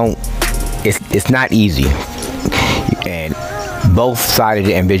just don't, it's not easy. And both sighted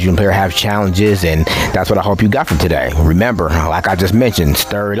and visual impaired have challenges, and that's what I hope you got from today. Remember, like I just mentioned,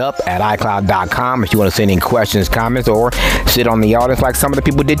 stir it up at iCloud.com if you want to send in questions, comments, or sit on the audience like some of the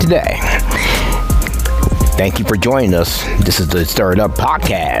people did today. Thank you for joining us. This is the Stir It Up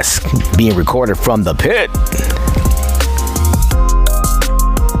podcast being recorded from the pit.